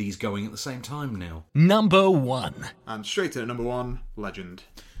 9 of these going at the same time now. Number 1. And straight in at number 1, Legend.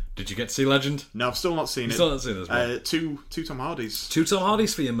 Did you get to see Legend? No, I've still not seen it. Still not seen it as well. Two Tom Hardys. 2 Tom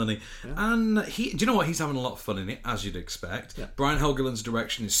Hardys for your money. Yeah. And do you know what? He's having a lot of fun in it, as you'd expect. Yeah. Brian Helgeland's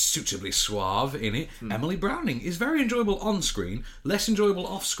direction is suitably suave in it. Emily Browning is very enjoyable on screen, less enjoyable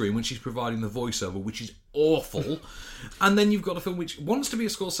off screen when she's providing the voiceover, which is awful. And then you've got a film which wants to be a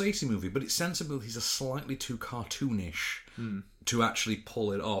Scorsese movie, but its sensibilities are slightly too cartoonish to actually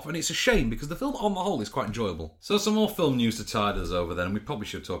pull it off. And it's a shame because the film on the whole is quite enjoyable. So some more film news to tide us over then, and we probably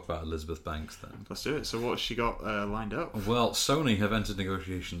should talk about Elizabeth Banks then. Let's do it. So what's she got lined up? Well, Sony have entered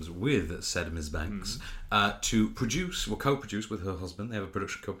negotiations with said Ms. Banks to produce, co-produce with her husband, they have a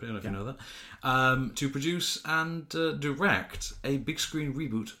production company, I don't know if you know that, to produce and direct a big screen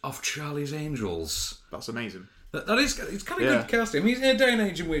reboot of Charlie's Angels. That's amazing. It's kind of good casting. I mean, in a day and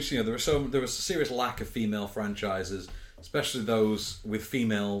age in which there was a serious lack of female franchises, especially those with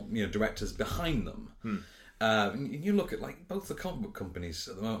female directors behind them. You look at like both the comic book companies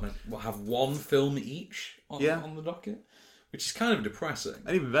at the moment will have one film each on the docket, which is kind of depressing.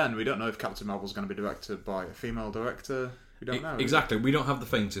 And even then, we don't know if Captain Marvel's going to be directed by a female director. We don't know. Exactly, we don't have the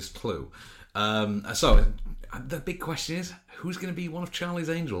faintest clue. So the big question is, who's going to be one of Charlie's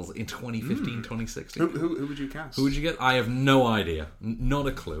Angels in 2015, 2016? Who would you cast? Who would you get? I have no idea. Not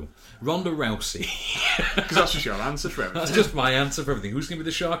a clue. Ronda Rousey. Because that's just your answer for everything. That's just my answer for everything. Who's going to be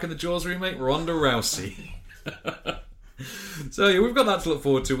the shark in the Jaws remake? Ronda Rousey. So yeah, we've got that to look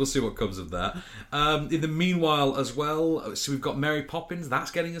forward to. We'll see what comes of that. In the meanwhile, as well, so we've got Mary Poppins.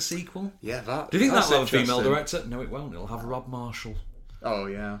 That's getting a sequel. Yeah, that. Do you think that'll have a female director? No, it won't. It'll have Rob Marshall. Oh,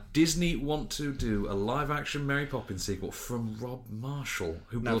 yeah. Disney want to do a live-action Mary Poppins sequel from Rob Marshall,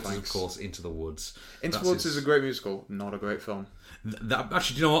 who brought us, of course, Into the Woods. Into the Woods is a great musical, not a great film.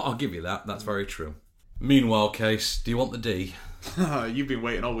 Actually, do you know what? I'll give you that. That's very true. Meanwhile, Case, do you want the D? You've been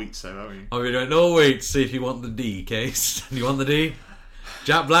waiting all week, so haven't you? Oh, we don't know. Wait to see if you want the D, Case. Do you want the D?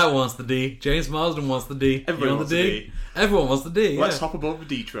 Jack Black wants the D. James Marsden wants the D. Everyone wants the D. Everyone wants the D. Let's hop aboard the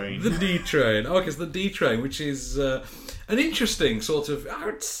D train. The D train. Okay, it's the D train, which is an interesting sort of, I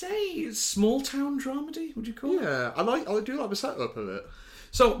would say, small town dramedy. Would you call it? Yeah, I do like the setup of it.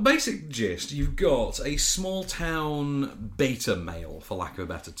 So, basic gist, you've got a small-town beta male, for lack of a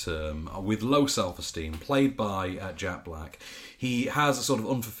better term, with low self-esteem, played by Jack Black. He has a sort of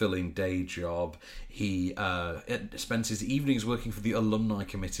unfulfilling day job. He spends his evenings working for the alumni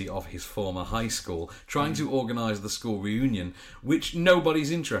committee of his former high school, trying to organise the school reunion, which nobody's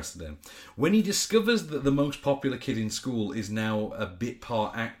interested in. When he discovers that the most popular kid in school is now a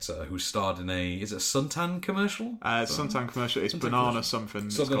bit-part actor who starred in is it a Suntan commercial? Suntan commercial. It's Banana something.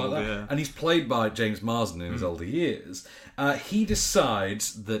 Something like that. Yeah. And he's played by James Marsden in his older years. He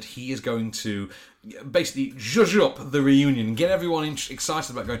decides that he is going to basically zhuzh up the reunion and get everyone excited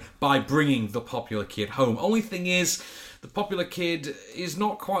about going by bringing the popular kid home. Only thing is, the popular kid is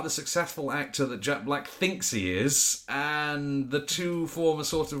not quite the successful actor that Jack Black thinks he is, and the two form a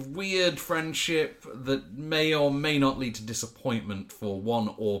sort of weird friendship that may or may not lead to disappointment for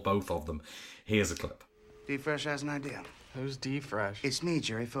one or both of them. Here's a clip. D-Fresh has an idea. Who's D-Fresh? It's me,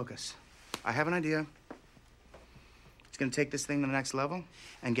 Jerry. Focus. I have an idea. It's going to take this thing to the next level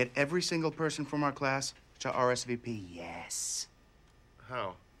and get every single person from our class to RSVP. Yes.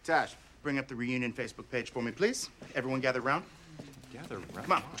 How? Tash, bring up the reunion Facebook page for me, please. Everyone gather round. Gather round?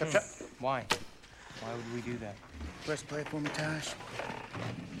 Come on, chop, chop. Why? Why would we do that? Press play for me, Tosh.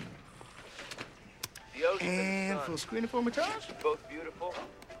 And full screen for me, Tosh. Both beautiful.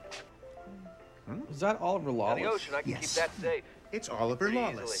 Is that Oliver Lawless? Now the ocean, I can keep that safe. It's Oliver Pretty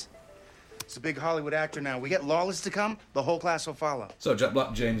Lawless. It's a big Hollywood actor now. We get Lawless to come, the whole class will follow. So Jack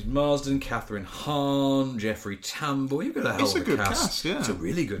Black, James Marsden, Catherine Hahn, Jeffrey Tambor. You've got a hell It's of a good cast, yeah. It's a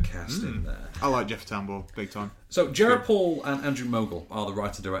really good cast in there. I like Jeff Tambor, big time. So Jared Paul and Andrew Mogul are the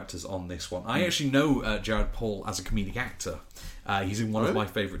writer-directors on this one. I actually know Jared Paul as a comedic actor. He's in one of my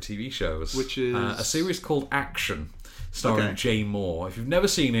favourite TV shows. Which is? A series called Action, starring Okay. Jay Moore. If you've never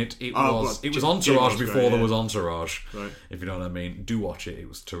seen it, it was Jay Entourage Moore's before great, there yeah. was Entourage. Right. If you know what I mean, do watch it. It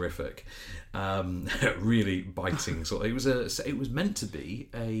was terrific. Really biting. So it was meant to be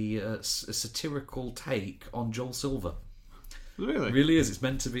a satirical take on Joel Silver. Really? It really is. It's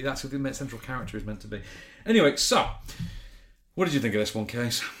meant to be. That's what the central character is meant to be. Anyway, so what did you think of this one,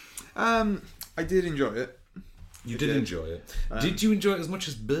 Case? I did enjoy it. You did enjoy it. Did you enjoy it as much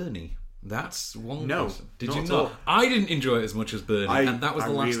as Bernie? That's one No, question. Did not you at not? all. I didn't enjoy it as much as Bernie, and that was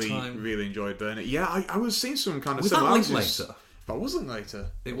the last time. really enjoyed Bernard. Yeah, I was seeing some kind of Was that similarities. linked later? That wasn't later.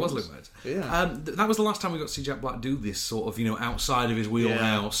 It was linked later. Yeah. That was the last time we got to see Jack Black do this sort of, outside of his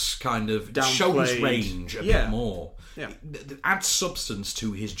wheelhouse, kind of Downplayed. show his range a bit more. Yeah. Add substance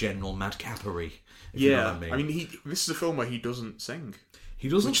to his general madcappery. If you know what I mean. This is a film where he doesn't sing. He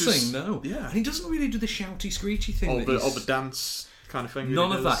doesn't Which sing, is- no. Yeah. And he doesn't really do the shouty, screechy thing. Or that he's- the dance kind of thing.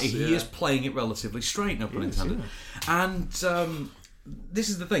 None of that. He He does, is playing it relatively straight, no pun He is, intended. And this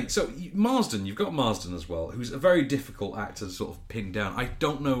is the thing. So Marsden, you've got Marsden as well, who's a very difficult actor to sort of pin down. I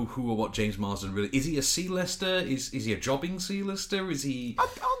don't know who or what James Marsden really is. He a C-lister? Is he a jobbing C-lister? Is he? I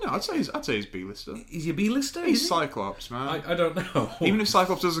don't know. I'd say he's B-lister. Is he a B-lister? He's Is he? Cyclops, man. I don't know. Even if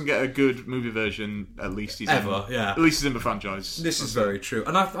Cyclops doesn't get a good movie version, at least he's Ever, in, yeah. At least he's in the franchise. This is very true.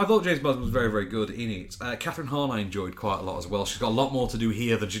 And I thought James Marsden was very, very good in it. Catherine Hahn I enjoyed quite a lot as well. She's got a lot more to do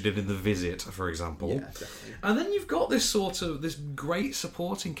here than she did in The Visit, for example. Yeah, definitely. And then you've got this great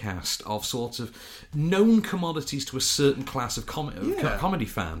supporting cast of sort of known commodities to a certain class of comedy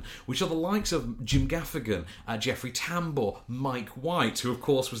fan, which are the likes of Jim Gaffigan, Jeffrey Tambor, Mike White, who of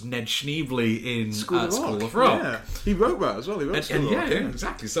course was Ned Schneebly in School of Rock. Yeah. He wrote that as well. He wrote School of Rock. Yeah,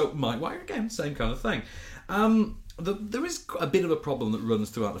 exactly. So Mike White again, same kind of thing. There is a bit of a problem that runs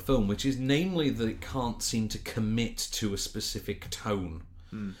throughout the film, which is namely that it can't seem to commit to a specific tone.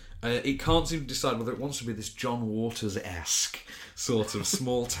 It can't seem to decide whether it wants to be this John Waters-esque sort of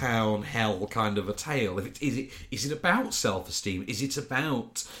small town hell kind of a tale. Is it about self-esteem? Is it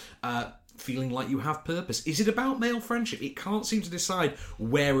about feeling like you have purpose? Is it about male friendship? It can't seem to decide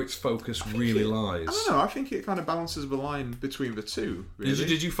where its focus really lies. I don't know. I think it kind of balances the line between the two. Really.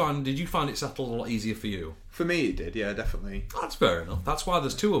 Did you find it settled a lot easier for you? For me, it did. Yeah, definitely. That's fair enough. That's why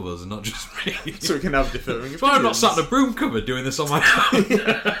there's two of us and not just me. So we can have different. That's why I'm not sat in a broom cupboard doing this on my own.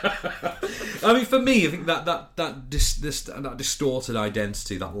 I mean, for me, I think that distorted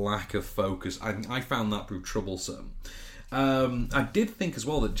identity, that lack of focus, I found that pretty troublesome. I did think as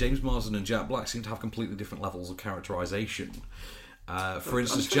well that James Marsden and Jack Black seem to have completely different levels of characterisation. For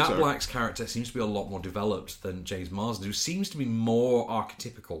instance, Jack Black's character seems to be a lot more developed than James Marsden, who seems to be more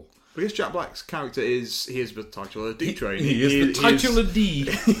archetypical. Because Jack Black's character is the titular D train. He is the titular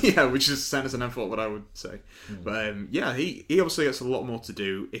D. Yeah, which is sentence and effort, what I would say. But he obviously gets a lot more to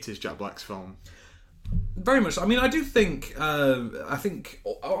do. It is Jack Black's film. Very much. I mean, I do think. I think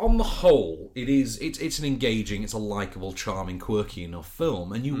on the whole, it's an engaging, it's a likable, charming, quirky enough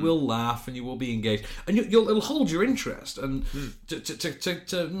film, and you will laugh and you will be engaged, and it'll hold your interest. And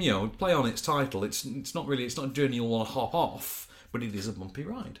to play on its title, it's not a journey you'll want to hop off, but it is a bumpy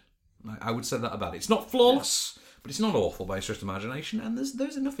ride. I would say that about it. It's not flawless, but it's not awful by a stretch of imagination, and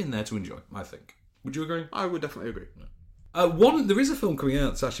there's enough in there to enjoy, I think. Would you agree? I would definitely agree. There is a film coming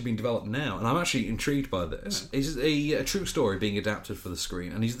out that's actually being developed now, and I'm actually intrigued by this. Yeah. It's a true story being adapted for the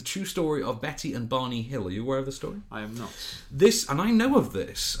screen, and it's the true story of Betty and Barney Hill. Are you aware of the story? I am not. And I know of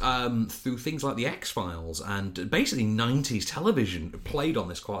this through things like The X-Files and basically 90s television played on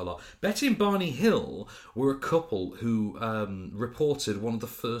this quite a lot. Betty and Barney Hill were a couple who reported one of the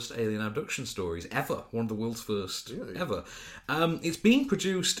first alien abduction stories ever, one of the world's first ever. It's being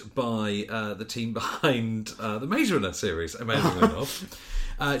produced by the team behind the Maze Runner series. Amazingly enough,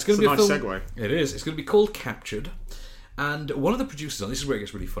 it's going to be a nice film. segue. It is. It's going to be called Captured, and one of the producers on this is where it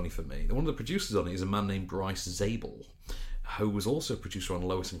gets really funny for me. One of the producers on it is a man named Bryce Zabel, who was also a producer on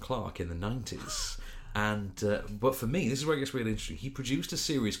Lois and Clark in the 90s. And but for me, this is where it gets really interesting. He produced a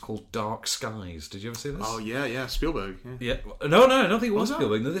series called Dark Skies. Did you ever see this? Oh yeah, Spielberg. Yeah. No, I don't think it was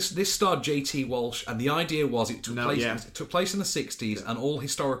Spielberg. No, this starred J.T. Walsh, and the idea was it took place in the 60s, and all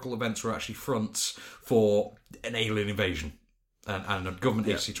historical events were actually fronts for an alien invasion and a government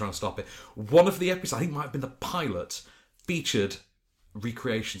agency trying to stop it. One of the episodes, I think it might have been the pilot, featured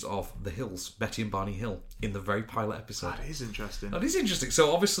recreations of The Hills, Betty and Barney Hill, in the very pilot episode. That is interesting.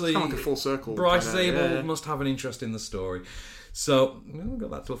 So obviously, it's kind of like a full circle. Bryce Zabel must have an interest in the story. So we've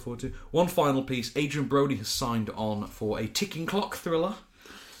got that to look forward to. One final piece: Adrian Brody has signed on for a ticking clock thriller.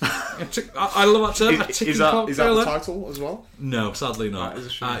 I love that term. Is that the title as well? No, sadly not.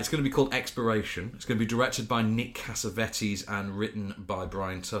 Right, it's going to be called Expiration. It's going to be directed by Nick Cassavetes and written by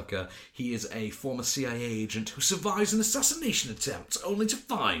Brian Tucker. He is a former CIA agent who survives an assassination attempt only to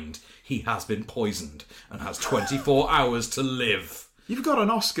find he has been poisoned and has 24 hours to live. You've got an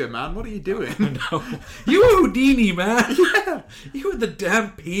Oscar, man. What are you doing? No. You were Houdini, man. Yeah. You were the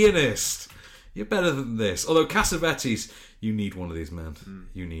damn pianist. You're better than this. Although Cassavetes, you need one of these men.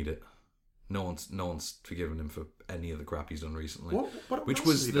 You need it. No one's forgiven him for any of the crap he's done recently. Which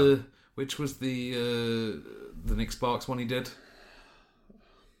was the Nick Sparks one he did?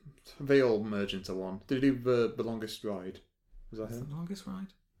 They all merge into one. Did he do the Longest Ride? Was that him? The Longest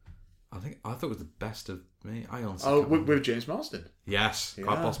Ride? I thought it was the Best of Me. I honestly with James Marsden. Yes,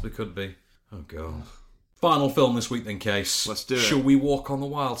 quite possibly could be. Oh god. Final film this week then, Case. Let's do it. Shall we walk on the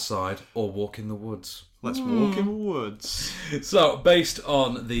wild side or walk in the woods? Let's walk in the woods. So, based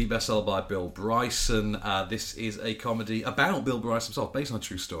on the bestseller by Bill Bryson, this is a comedy about Bill Bryson himself, based on a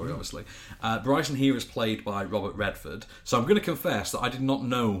true story, obviously. Bryson here is played by Robert Redford. So I'm going to confess that I did not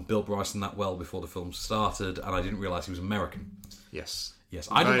know Bill Bryson that well before the film started, and I didn't realise he was American. Yes.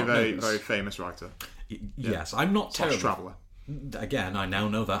 I did not know very, this. very famous writer. Yes, I'm not terrible. Traveller. Again, I now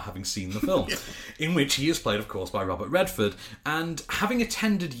know that having seen the film, in which he is played, of course, by Robert Redford. And having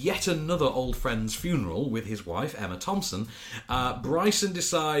attended yet another old friend's funeral with his wife, Emma Thompson, Bryson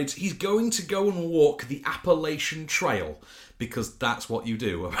decides he's going to go and walk the Appalachian Trail, because that's what you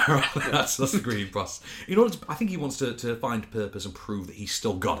do, apparently. That's the grieving process. I think he wants to find purpose and prove that he's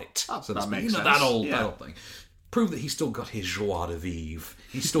still got it. So that makes sense. That old thing. Prove that he's still got his joie de vivre.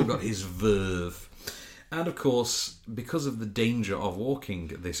 He's still got his verve. And of course, because of the danger of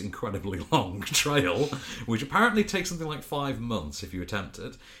walking this incredibly long trail, which apparently takes something like 5 months if you attempt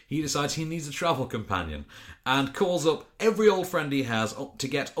it, he decides he needs a travel companion and calls up every old friend he has to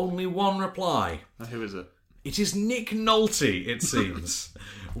get only one reply. Who is it? It is Nick Nolte, it seems.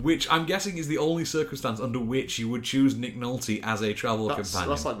 Which I'm guessing is the only circumstance under which you would choose Nick Nolte as a travel companion.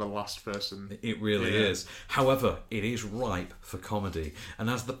 That's like the last person. It really is. However, it is ripe for comedy. And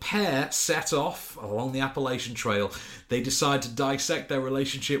as the pair set off along the Appalachian Trail, they decide to dissect their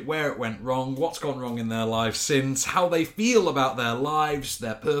relationship, where it went wrong, what's gone wrong in their lives since, how they feel about their lives,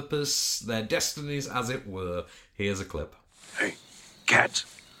 their purpose, their destinies, as it were. Here's a clip. Hey, Katz,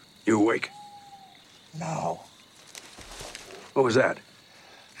 you awake? No. What was that?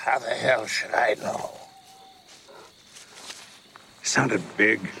 How the hell should I know? It sounded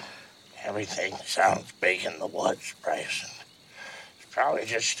big. Everything sounds big in the woods, Bryson. It's probably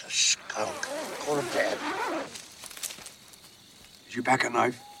just a skunk. Go to bed. Did you pack a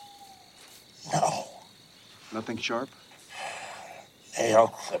knife? No. Nothing sharp? Nail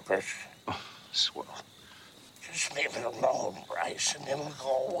clippers. Oh, swell. Just leave it alone, Bryson. It'll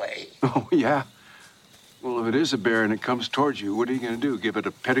go away. Oh, yeah? Well, if it is a bear and it comes towards you, what are you going to do? Give it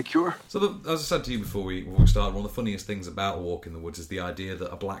a pedicure? So, as I said to you before we started, one of the funniest things about A Walk in the Woods is the idea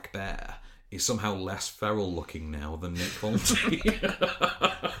that a black bear is somehow less feral looking now than Nick Nolte.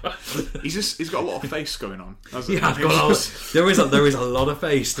 He's got a lot of face going on. There is a lot of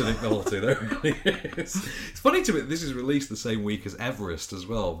face to Nick Nolte. There really is. It's funny to me. This is released the same week as Everest as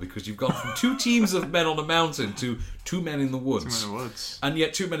well, because you've gone from 2 teams of men on a mountain to 2 men in the woods. 2 men in the woods. And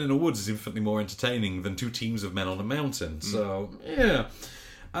yet 2 men in the woods is infinitely more entertaining than 2 teams of men on a mountain. So yeah.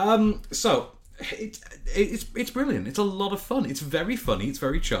 So it's brilliant. It's a lot of fun. It's very funny. It's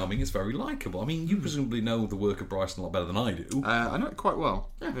very charming. It's very likeable. I mean, you presumably know the work of Bryson a lot better than I do. I know it quite well.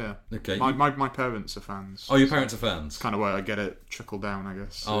 Yeah. Okay. My parents are fans. Oh, your parents are fans? It's kind of where I get it trickle down, I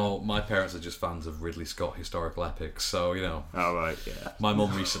guess. Oh, my parents are just fans of Ridley Scott historical epics. So Oh right, yeah. My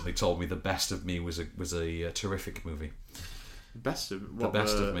mum recently told me The Best of Me was a terrific movie. Best of The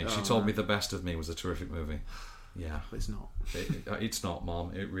Best of Me. She told me The Best of Me was a terrific movie. Yeah. It's not. It's not,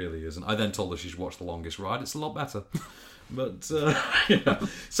 Mom. It really isn't. I then told her she should watch The Longest Ride. It's a lot better. But, yeah.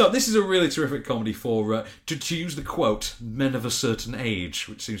 So this is a really terrific comedy for, to use the quote, men of a certain age,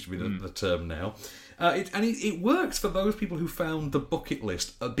 which seems to be the term now. It works for those people who found The Bucket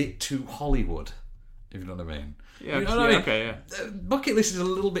List a bit too Hollywood. if you know what I mean. Yeah, you know what I mean? Okay, yeah. Bucket List is a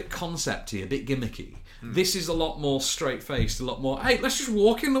little bit concepty, a bit gimmicky. This is a lot more straight-faced, a lot more, hey, let's just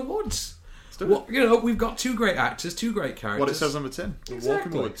walk in the woods. We've got two great actors, two great characters. What it says on the tin. Exactly.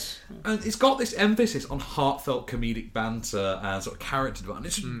 Walking woods. And it's got this emphasis on heartfelt comedic banter and sort of character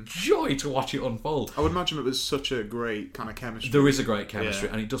development. It's a joy to watch it unfold. I would imagine it was such a great kind of chemistry. There is a great chemistry,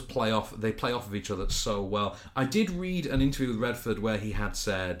 and it does play off. They play off of each other so well. I did read an interview with Redford where he had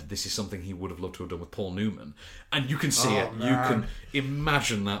said this is something he would have loved to have done with Paul Newman, and you can see it. Man. You can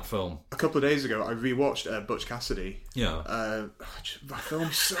imagine that film. A couple of days ago, I rewatched Butch Cassidy. Yeah, that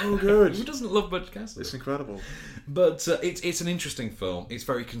film's so good. Who doesn't love Butch Cassidy? It's incredible. But it's an interesting film. It's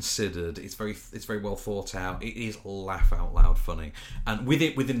very considered. It's very well thought out. It is laugh out loud funny, and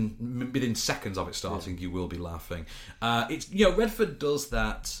within seconds of it starting, you will be laughing. Redford does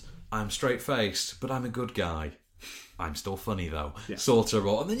that. I'm straight faced, but I'm a good guy. I'm still funny though, sort of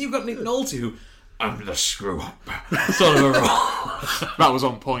role. And then you've got Nick Nolte who. I'm the screw up. Sort of a role. That was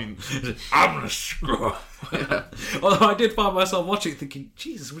on point. I'm the screw up. Yeah. Although I did find myself watching thinking,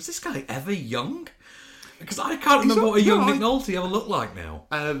 Jesus, was this guy ever young? Because I can't remember what a young Nick Nolte ever looked like now.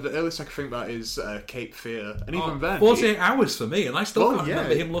 The earliest I can think about is Cape Fear. And even then... 48 Hours for me, and I still can't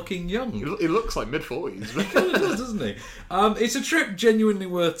remember him looking young. He looks like mid-40s. He does, doesn't he? It's a trip genuinely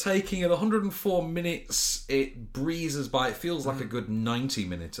worth taking. At 104 minutes, it breezes by. It feels like a good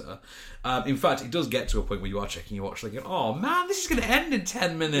 90-minuter. In fact, it does get to a point where you are checking your watch thinking, oh man, this is going to end in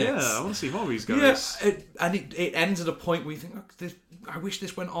 10 minutes. Yeah, I want to see more of these guys. Yeah, it ends at a point where you think, I wish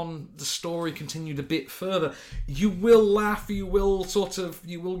this went on, the story continued a bit further. You will laugh, you will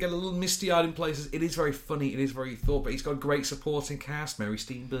get a little misty-eyed in places. It is very funny, it is very thought, but it's got a great supporting cast. Mary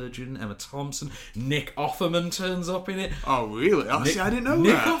Steenburgen, Emma Thompson, Nick Offerman turns up in it. Oh, really? I didn't know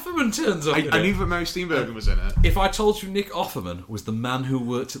Nick that. Nick Offerman turns up in it. I knew that Mary Steenburgen was in it. If I told you Nick Offerman was the man who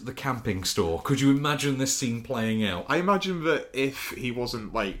worked at the camping store, could you imagine this scene playing out? I imagine that if he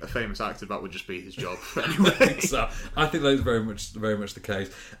wasn't like a famous actor, that would just be his job. Anyway. So I think that is very much the case.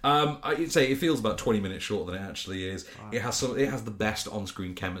 I'd say it feels about 20 minutes shorter than it actually is. Wow. It has the best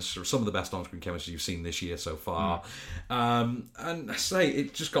on-screen chemistry, some of the best on-screen chemistry you've seen this year so far. And I say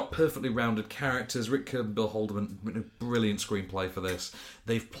it just got perfectly rounded characters. Rick Kerr and Bill Holderman, brilliant screenplay for this.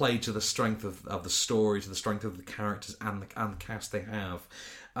 They've played to the strength of the story, to the strength of the characters and the cast they have.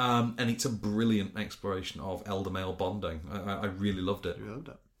 And it's a brilliant exploration of elder male bonding. I really loved it. You loved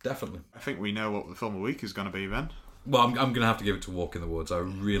it? Definitely. I think we know what the film of the week is going to be then. Well, I'm going to have to give it to Walk in the Woods. I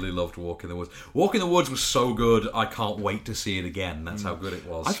really loved Walk in the Woods. Walk in the Woods was so good, I can't wait to see it again. That's how good it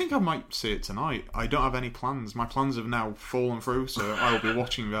was. I think I might see it tonight. I don't have any plans. My plans have now fallen through, so I will be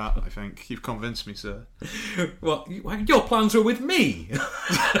watching that, I think. You've convinced me, sir. Well, your plans were with me.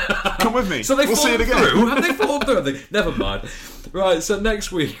 Come with me. So we'll see it again. Through. Have they fallen through? Never mind. Right, so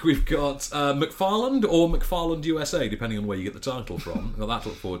next week we've got McFarland or McFarland USA, depending on where you get the title from. Got that to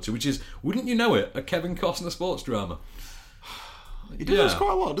look forward to, which is, wouldn't you know it, a Kevin Costner sports drama. He does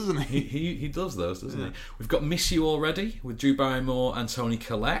quite a lot, doesn't he? He does those, doesn't he? We've got Miss You Already with Drew Barrymore and Toni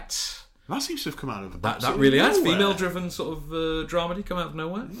Collette. That seems to have come out of that really has. Female-driven sort of dramedy come out of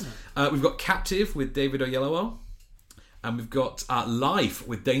nowhere. Yeah. We've got Captive with David Oyelowo. And we've got Life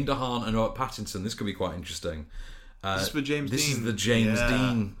with Dane DeHaan and Robert Pattinson. This could be quite interesting. This is for James Dean. This is the James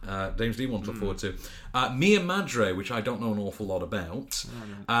Dean one to look forward to. Mia Madre, which I don't know an awful lot about,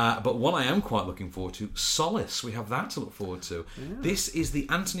 but one I am quite looking forward to, Solace. We have that to look forward to. Yeah. This is the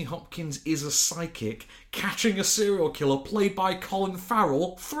Anthony Hopkins is a psychic catching a serial killer played by Colin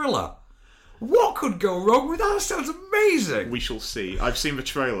Farrell thriller. What could go wrong with that? That sounds amazing. We shall see. I've seen the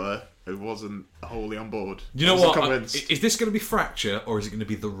trailer. Who wasn't wholly on board. You know what? Is this going to be Fracture or is it going to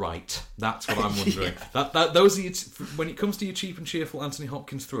be The Right? That's what I'm wondering. Those are when it comes to your cheap and cheerful Anthony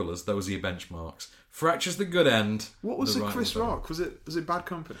Hopkins thrillers, those are your benchmarks. Fracture's the good end. What was it, Chris Rock? Was it Bad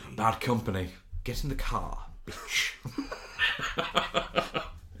Company? Bad Company. Get in the car, bitch.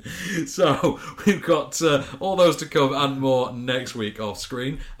 So we've got all those to come and more next week off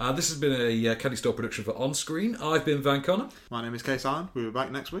screen. This has been a Candy Store production for On Screen. I've been Van Connor. My name is Case Allen. We'll be back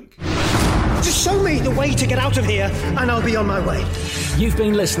next week. Just show me the way to get out of here and I'll be on my way. You've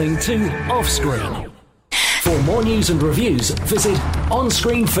been listening to Off Screen. For more news and reviews, visit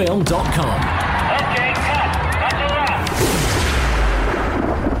onscreenfilm.com. Okay, cut. That's a wrap.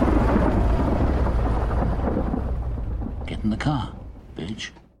 Get in the car, bitch.